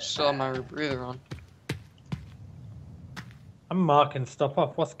 sweet. Still have my rebreather on. I'm marking stuff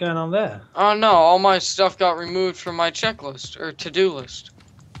off. What's going on there? Oh no, all my stuff got removed from my checklist, or to-do list.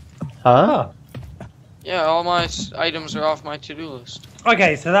 Huh? Yeah, all my items are off my to-do list.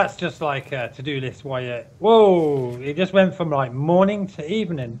 Okay, so that's just like a to-do list while you... Whoa! It just went from like morning to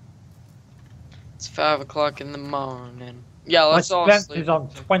evening. It's 5 o'clock in the morning. Yeah, My let's all strength sleep. is on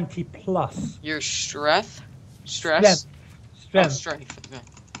 20 plus. Your strength? Stress? Strength. Oh, strength. Okay.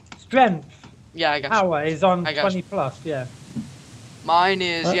 Strength. Yeah, I got you. Power is on I got 20 plus, yeah. Mine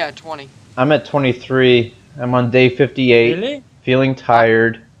is, Huh? yeah, 20. I'm at 23. I'm on day 58. Really? Feeling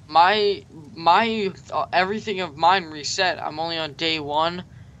tired. My everything of mine reset. I'm only on day 1.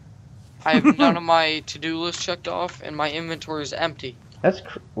 I have none of my to-do list checked off, and my inventory is empty. That's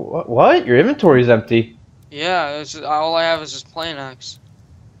what? Your inventory's empty. Yeah, it's all I have is this plain axe.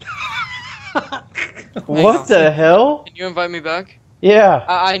 What the hell? Can you invite me back? Yeah.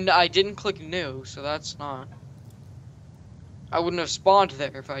 I didn't click new, so that's not. I wouldn't have spawned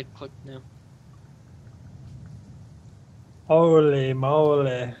there if I'd clicked new. Holy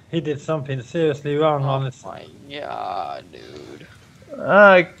moly. He did something seriously wrong, honestly. Oh my god, dude.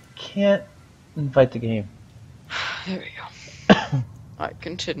 I can't invite the game. There we go. Alright,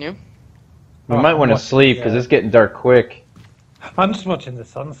 continue. We Oh, might want to watching sleep the, because it's getting dark quick. I'm just watching the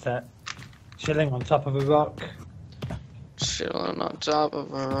sunset. Chilling on top of a rock. Chilling on top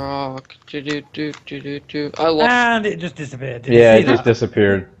of a rock. I love. And it just disappeared. Did you Yeah, see it just that?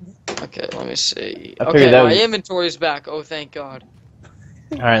 disappeared. Okay, let me see. I figured Okay, that my was- inventory's back. Oh, thank God.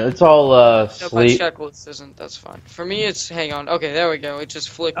 Alright, let's all No, my sleep. checklist isn't. That's fine. For me, it's. Hang on. Okay, there we go. It just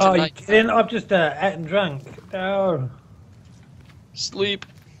flicked Oh, to you night. kidding? I've just ate and drank. Oh. Sleep.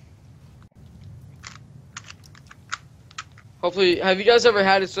 Hopefully, have you guys ever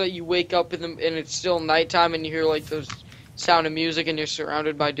had it so that you wake up and it's still nighttime and you hear like those sound of music and you're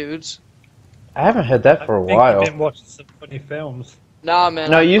surrounded by dudes? I haven't had that for a I think while. I've been watching some funny films. Nah,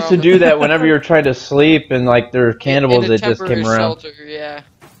 man. No, I used to do that whenever you were trying to sleep and like there were cannibals in a that just came temporary around. Shelter, yeah.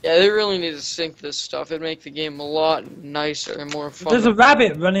 Yeah, they really need to sync this stuff. It'd make the game a lot nicer and more fun. There's a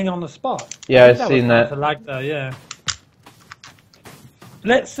rabbit running on the spot. Yeah, I I've think seen was that. kind of lag there, yeah.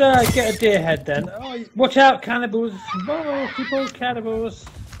 Let's get a deer head then. Oh, watch out, cannibals! Oh, people, cannibals!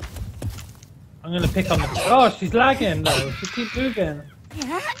 I'm gonna pick on the. Oh, she's lagging though. She keeps moving.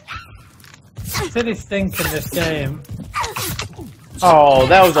 Silly stink in this game. Oh,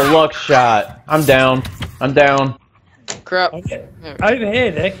 that was a luck shot. I'm down. I'm down. Crap. Okay. There we go. Over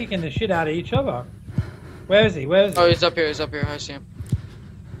here, they're kicking the shit out of each other. Where is he? Where is he? Oh, he's up here. He's up here. I see him.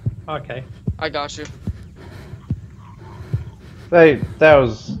 Okay. I got you. That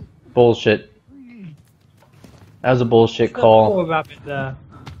was bullshit. That was a bullshit call. Poor rabbit there.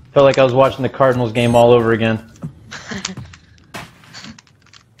 Felt like I was watching the Cardinals game all over again.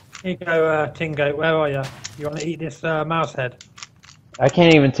 Here you go, Tingo. Where are you? You want to eat this mouse head? I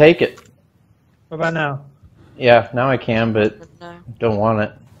can't even take it. What about now? Yeah, now I can, but No. don't want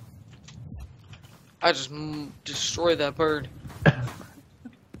it. I just destroyed that bird.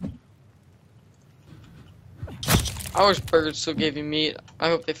 I wish birds still gave you meat. I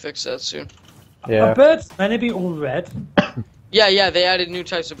hope they fix that soon. Yeah. Are birds meant to be all red? Yeah, they added new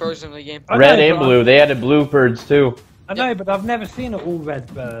types of birds into the game. I Red know, and but blue. They added blue birds too. I know, but I've never seen an all red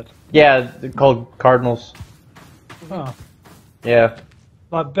bird. Yeah, they're called Cardinals. Oh, Yeah.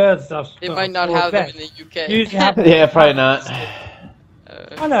 like birds that They might not have them in the UK. Usually have Yeah, probably not.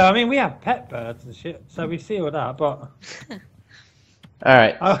 I know. I mean, we have pet birds and shit, so we see all that. But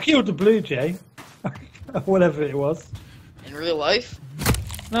Alright. I killed the blue jay, whatever it was. In real life?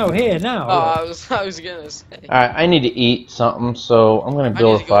 No, here now. Oh, I was gonna say. Alright, I need to eat something, so I'm gonna I need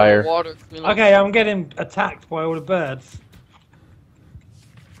build to a go to fire. the water. Okay, I'm getting attacked by all the birds.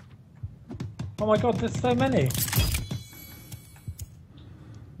 Oh my god, there's so many.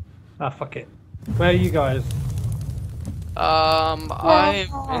 Ah, fuck it. Where are you guys? I'm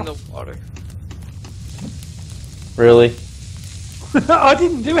in the water. Really? I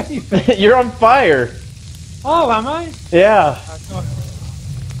didn't do anything. You're on fire! Oh, am I? Yeah.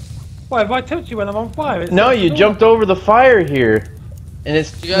 Why, if I touch you when I'm on fire? It's No, like you storm. jumped over the fire here. And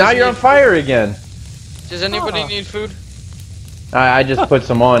it's You guys now you're need on fire again. Does anybody Oh. need food? I just put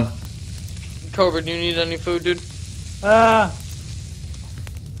some on. Cobra, do you need any food, dude?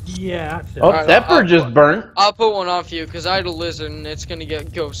 Yeah, actually. Oh, Alright, that bird just burnt. I'll put one on for you because I had a lizard and it's gonna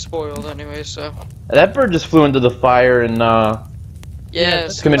go spoiled anyway. So That bird just flew into the fire and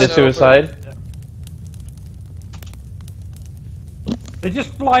yes, committed so- suicide. They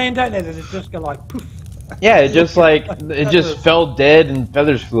just fly in, don't they? They just go like poof. Yeah, it just like it just fell dead and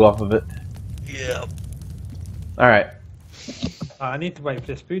feathers flew off of it. Yeah. All right, I need to wait for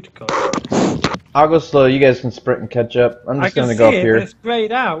this food to cook. I'll go slow. You guys can sprint and catch up. I'm just gonna go up it, here. but it's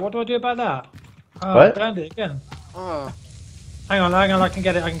grayed out. What do I do about that? Oh, What? I found it again. Oh. Hang on, I can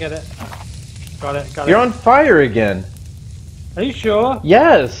get it. Got it. You're on fire again. Are you sure?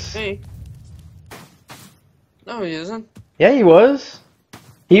 Yes. Hey. No, he isn't. Yeah, he was.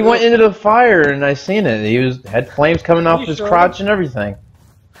 He went into the fire and I seen it. He had flames coming off his crotch and everything.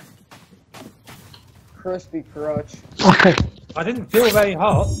 Crispy crotch. I didn't feel very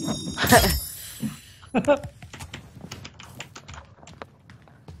hot.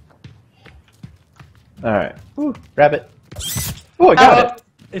 Alright. Rabbit. Oh, I got it.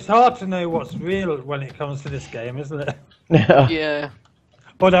 It's hard to know what's real when it comes to this game, isn't it? Yeah.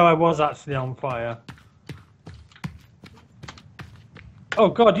 Although I was actually on fire. Oh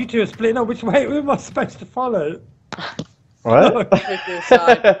god, you two are splitting up. Which way am I supposed to follow? What?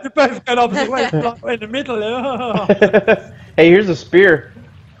 You're both going opposite ways. We're in the middle. Hey, here's a spear.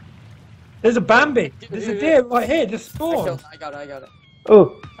 There's a Bambi. There's a deer right here. Just spawned. I got it.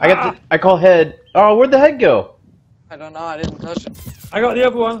 Oh, I call head. Oh, where'd the head go? I don't know. I didn't touch it. I got the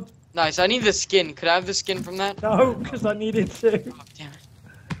other one. Nice. I need the skin. Could I have the skin from that? No, because I needed to. Oh, damn it.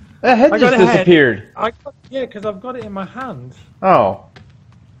 That head I just got a head. disappeared. Yeah, because I've got it in my hand. Oh.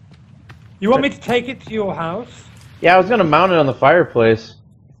 You want me to take it to your house? Yeah, I was gonna mount it on the fireplace.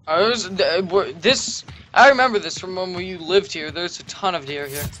 I remember this from when you lived here. There's a ton of deer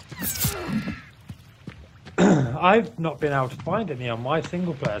here. I've not been able to find any on my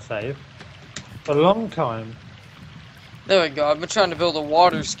single player save for a long time. There we go. I've been trying to build a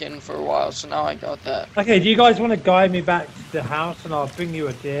water skin for a while, so now I got that. Okay, do you guys want to guide me back to the house and I'll bring you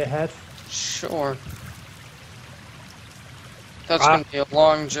a deer head? Sure. That's gonna be a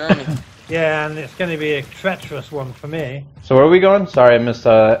long journey. Yeah, and it's going to be a treacherous one for me. So where are we going? Sorry, I missed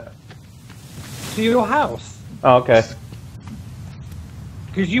that. To your house. Oh, okay.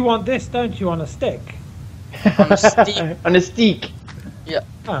 Because you want this, don't you, on a stick? On a steep. On a steak. Yeah.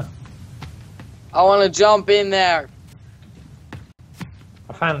 Huh. I want to jump in there.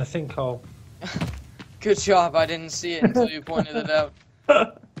 I found the sinkhole. Good job. I didn't see it until you pointed it out.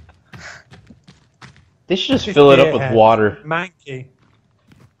 They should just fill it up with water. Manky.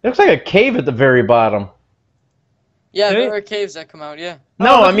 It looks like a cave at the very bottom. Yeah, there are caves that come out. Yeah.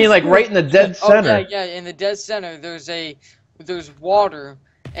 No, I mean like right in the dead center. Oh yeah. In the dead center, there's water,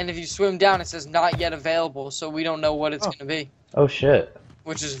 and if you swim down, it says not yet available. So we don't know what it's gonna be. Oh shit.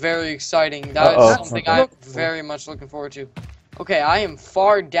 Which is very exciting. That is something I'm very much looking forward to. Okay, I am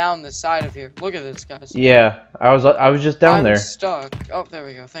far down the side of here. Look at this, guys. Yeah, I was just down there. I'm stuck. Oh, there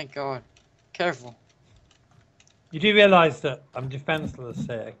we go. Thank God. Careful. You do realise that I'm defenseless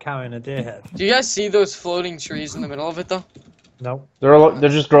here, carrying a deer head? Do you guys see those floating trees in the middle of it, though? No. They're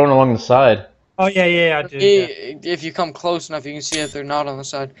just growing along the side. Oh, yeah, I do. Yeah. If you come close enough, you can see that they're not on the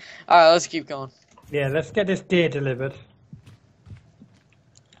side. Alright, let's keep going. Yeah, let's get this deer delivered.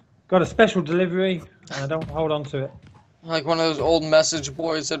 Got a special delivery, and I don't hold on to it. Like one of those old message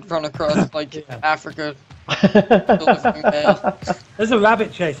boards that run across, like, Africa. There's a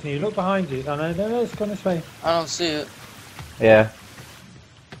rabbit chasing you. Look behind you. Oh, no, it's gone this way. I don't see it. Yeah.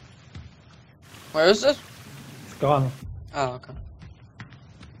 Where is it? It's gone. Oh, okay.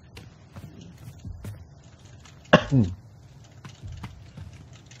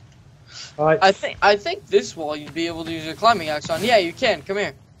 Right. I think this wall you'd be able to use your climbing axe on. Yeah, you can. Come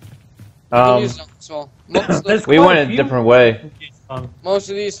here. You can use it on this wall. We went a different way. Most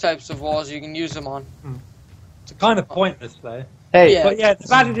of these types of walls you can use them on. It's kind of pointless though. Hey. Yeah. But yeah,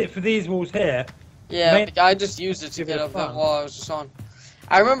 they've added it for these walls here. Yeah, I just used it to get up that wall I was just on.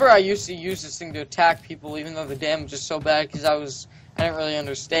 I remember I used to use this thing to attack people, even though the damage is so bad, because I didn't really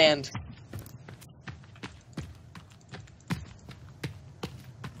understand.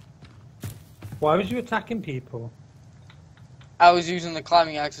 Why was you attacking people? I was using the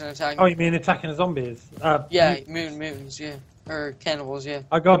climbing axe and attacking. Oh, you mean attacking the zombies? Yeah, mutants, yeah. Or cannibals, yeah.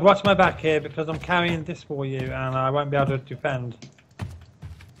 Oh god, watch my back here because I'm carrying this for you and I won't be able to defend.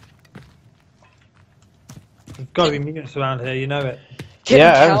 There's got to be mutants around here, you know it. Can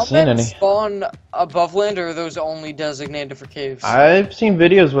I haven't seen any. Spawn above land, or are those only designated for caves? I've seen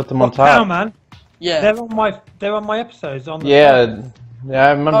videos with them on top. Cow, man. Yeah. They're on my episodes on the Yeah,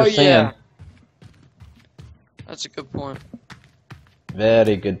 I remember seeing. That's a good point.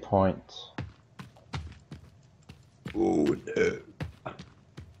 Very good point. Oh no.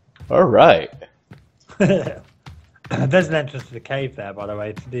 Alright. There's an entrance to the cave there, by the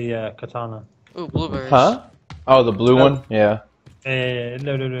way, to the katana. Ooh, blueberries. Huh? Oh, the blue one? Yeah.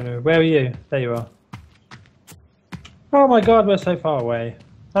 No. Where are you? There you are. Oh my god, we're so far away.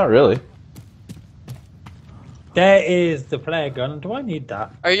 Not really. There is the player gun. Do I need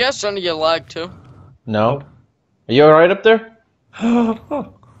that? Are you guys starting to get lag too? No. Are you alright up there?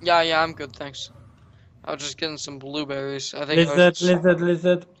 Yeah, I'm good, thanks. I was just getting some blueberries. I think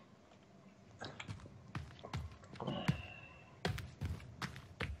Lizard.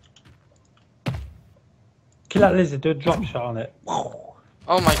 Kill that lizard, do a drop shot on it. Oh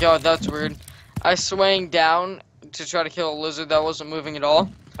my god, that's weird. I swang down to try to kill a lizard that wasn't moving at all.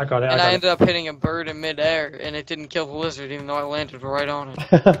 I got it. And I ended up hitting a bird in midair, and it didn't kill the lizard, even though I landed right on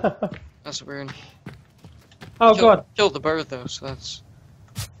it. That's weird. Oh god. Killed the bird though, so that's.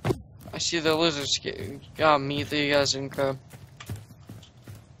 I see the lizards got me that you guys didn't grab.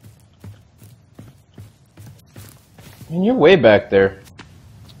 And you're way back there.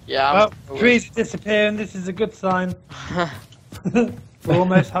 Yeah. Oh, trees are disappearing. This is a good sign. We're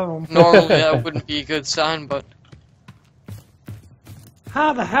almost home. Normally that wouldn't be a good sign, but.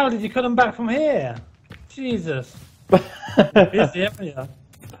 How the hell did you cut them back from here? Jesus. Busy, haven't you?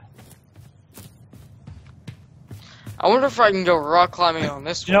 I wonder if I can go rock climbing on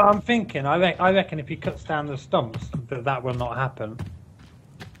this Do you know what I'm thinking? I reckon if he cuts down the stumps, that will not happen.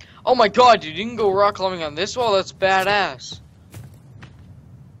 Oh my god, dude, you can go rock climbing on this wall? That's badass.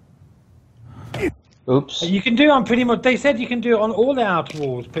 Oops. You can do it on pretty much. They said you can do it on all the outer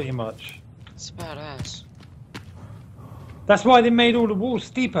walls, pretty much. It's badass. That's why they made all the walls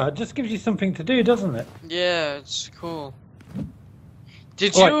steeper. It just gives you something to do, doesn't it? Yeah, it's cool.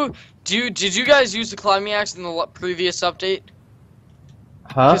 Did you guys use the climbing axe in the previous update?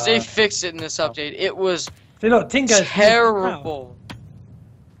 Huh? Because they fixed it in this update. It was See, look, Tingo's terrible.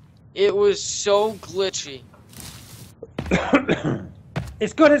 It was so glitchy.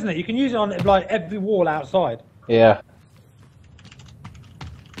 It's good, isn't it? You can use it on like every wall outside. Yeah.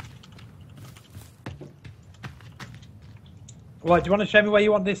 Right, do you want to show me where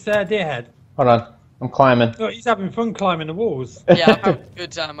you want this deer head? Hold on. I'm climbing. Look, he's having fun climbing the walls. Yeah, I'm having a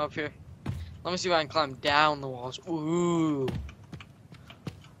good time up here. Let me see if I can climb down the walls. Ooh.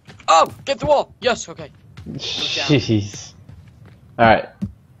 Oh, get the wall. Yes, okay. Jeez. Alright.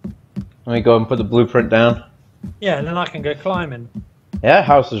 Let me go and put the blueprint down. Yeah, and then I can go climbing. Yeah, that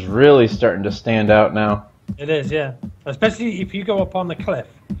house is really starting to stand out now. It is, yeah. Especially if you go up on the cliff,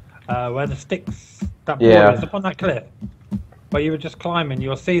 where the sticks, that board Yeah. is up on that cliff, where you were just climbing,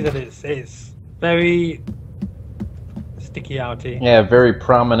 you'll see that it's very sticky outy. Yeah, very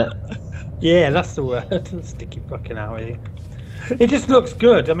prominent. Yeah, that's the word. Sticky fucking outy. It just looks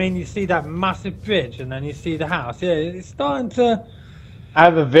good. I mean, you see that massive bridge, and then you see the house. Yeah, it's starting to. I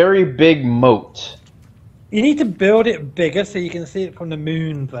have a very big moat. You need to build it bigger so you can see it from the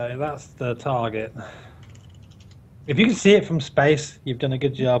moon, though. That's the target. If you can see it from space, you've done a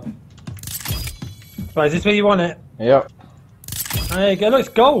good job. Right, is this where you want it? Yep. There you go. It looks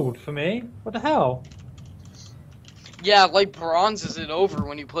gold for me. What the hell? Yeah, like bronzes it over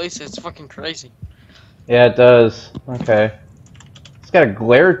when you place it. It's fucking crazy. Yeah, it does. Okay. It's got a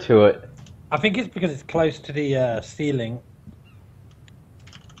glare to it. I think it's because it's close to the ceiling.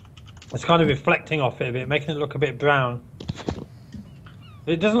 It's kind of reflecting off it a bit, making it look a bit brown.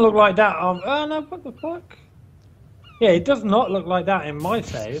 It doesn't look like that. Oh no, what the fuck? Yeah, it does not look like that in my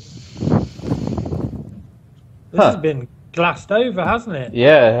save. This has been glassed over, hasn't it?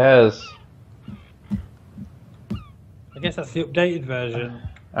 Yeah, it has. I guess that's the updated version.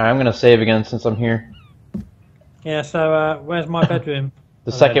 Alright, I'm gonna save again since I'm here. Yeah, so where's my bedroom?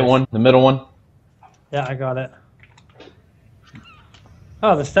 The second one, the middle one. Yeah, I got it.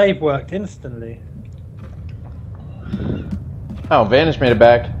 Oh, the save worked instantly. Oh, Vanish made it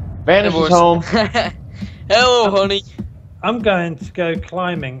back. Vanish is home. Hello, honey. I'm going to go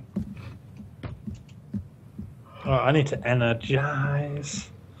climbing. Oh, I need to energize.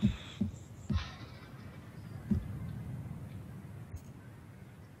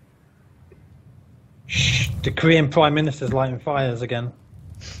 Shh, the Korean Prime Minister's lighting fires again.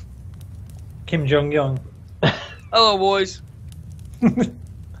 Kim Jong-un. Hello, boys.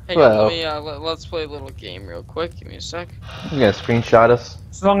 Hey, Well. let's play a little game real quick. Give me a sec. You gonna screenshot us?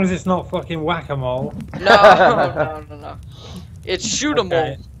 As long as it's not fucking whack-a-mole. No. It's shoot 'em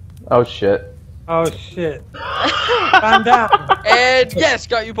Okay. Oh shit. Oh shit. Stand down. And yes,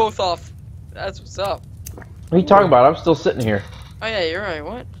 got you both off. That's what's up. What are you talking about? I'm still sitting here. Oh yeah, you're right.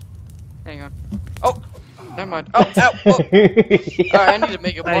 What? Hang on. Oh, Never mind. Oh, ow! Oh. Alright, I need to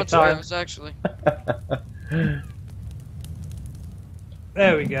make a bunch of arrows, actually.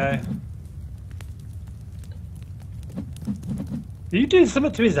 There we go. Are you doing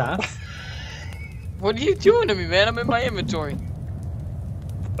something to his ass? What are you doing to me, man? I'm in my inventory.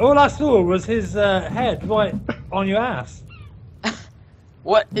 All I saw was his head right on your ass.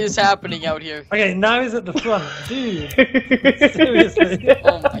 What is happening out here? Okay, now he's at the front. Dude, seriously.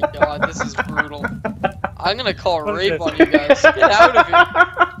 Oh my god, this is brutal. I'm gonna call rape on you guys. Get out of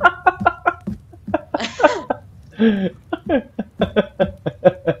here.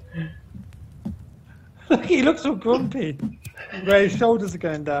 Look, he looks so grumpy. Where his shoulders are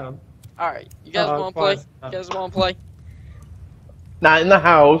going down. Alright, you guys wanna play? You guys wanna play? Not in the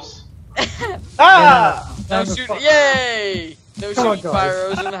house. Ah! No shooting. Yay! No shooting fire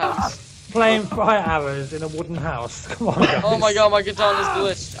arrows in the house. Playing fire arrows in a wooden house. Come on, guys. Oh my god, my katana's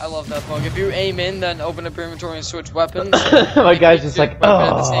glitched. I love that bug. If you aim in, then open up your inventory and switch weapons. My guy's just like, at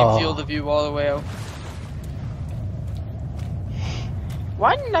the same field of view all the way out.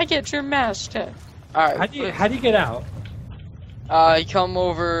 Why didn't I get your master? Alright. How do you get out? Come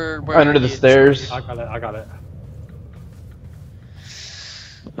over where under the stairs. I got it.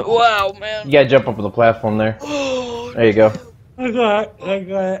 Wow, man. You gotta jump up on the platform there. There you go. I got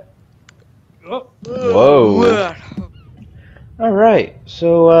it. Oh. Whoa. Alright,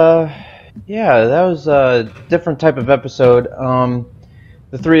 so, yeah, that was a different type of episode.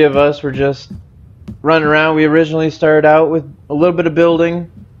 The three of us were just running around. We originally started out with a little bit of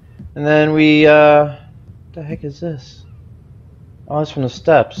building, and then we, what the heck is this? Oh, it's from the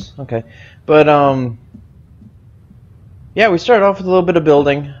steps. Okay. But, yeah, we started off with a little bit of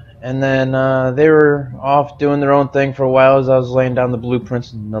building, and then they were off doing their own thing for a while as I was laying down the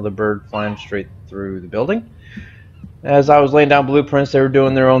blueprints, and another bird flying straight through the building. As I was laying down blueprints, they were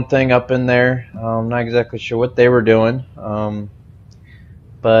doing their own thing up in there. Not exactly sure what they were doing,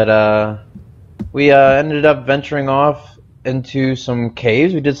 but we ended up venturing off into some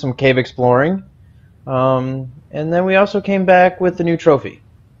caves. We did some cave exploring, and then we also came back with a new trophy.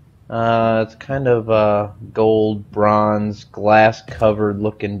 It's kind of a gold, bronze, glass-covered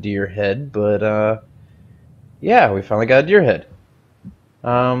looking deer head, but yeah, we finally got a deer head.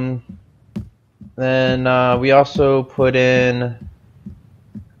 Then we also put in a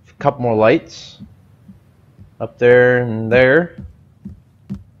couple more lights up there and there.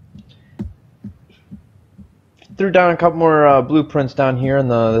 Threw down a couple more blueprints down here on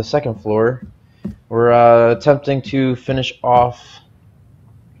the second floor. We're attempting to finish off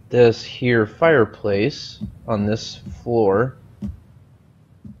this here fireplace on this floor,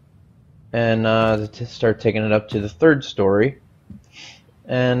 and to start taking it up to the third story.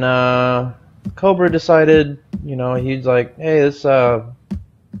 And Cobra decided, you know, he's like, hey, let's go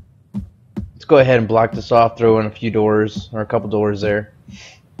ahead and block this off, throw in a few doors or a couple doors there.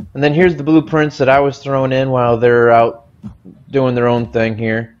 And then here's the blueprints that I was throwing in while they're out doing their own thing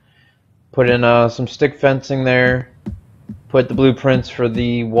here. Put in some stick fencing there. Put the blueprints for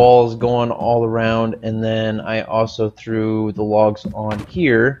the walls going all around, and then I also threw the logs on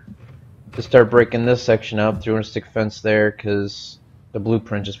here to start breaking this section up. Threw in a stick fence there because the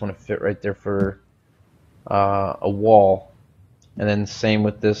blueprint just want to fit right there for a wall. And then same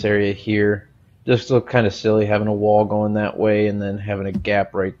with this area here. Just look kind of silly having a wall going that way and then having a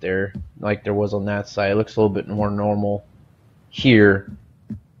gap right there like there was on that side. It looks a little bit more normal here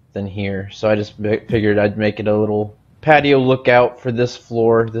than here. So I just figured I'd make it a little patio lookout for this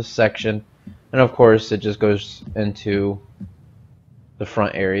floor, this section, and of course it just goes into the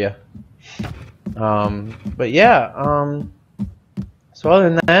front area. But yeah, so other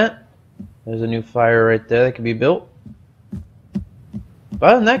than that, there's a new fire right there that can be built. But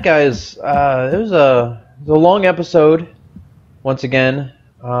other than that, guys, it was a long episode once again,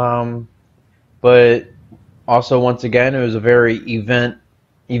 but also once again it was a very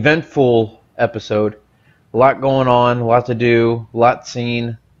eventful episode. A lot going on, a lot to do, a lot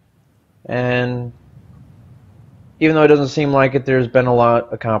seen, and even though it doesn't seem like it, there's been a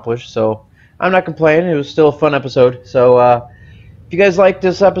lot accomplished, so I'm not complaining. It was still a fun episode. So if you guys liked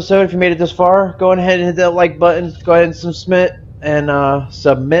this episode, if you made it this far, go ahead and hit that like button, go ahead and submit,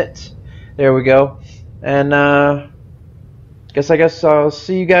 there we go, and I guess I'll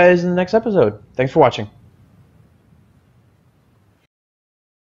see you guys in the next episode. Thanks for watching.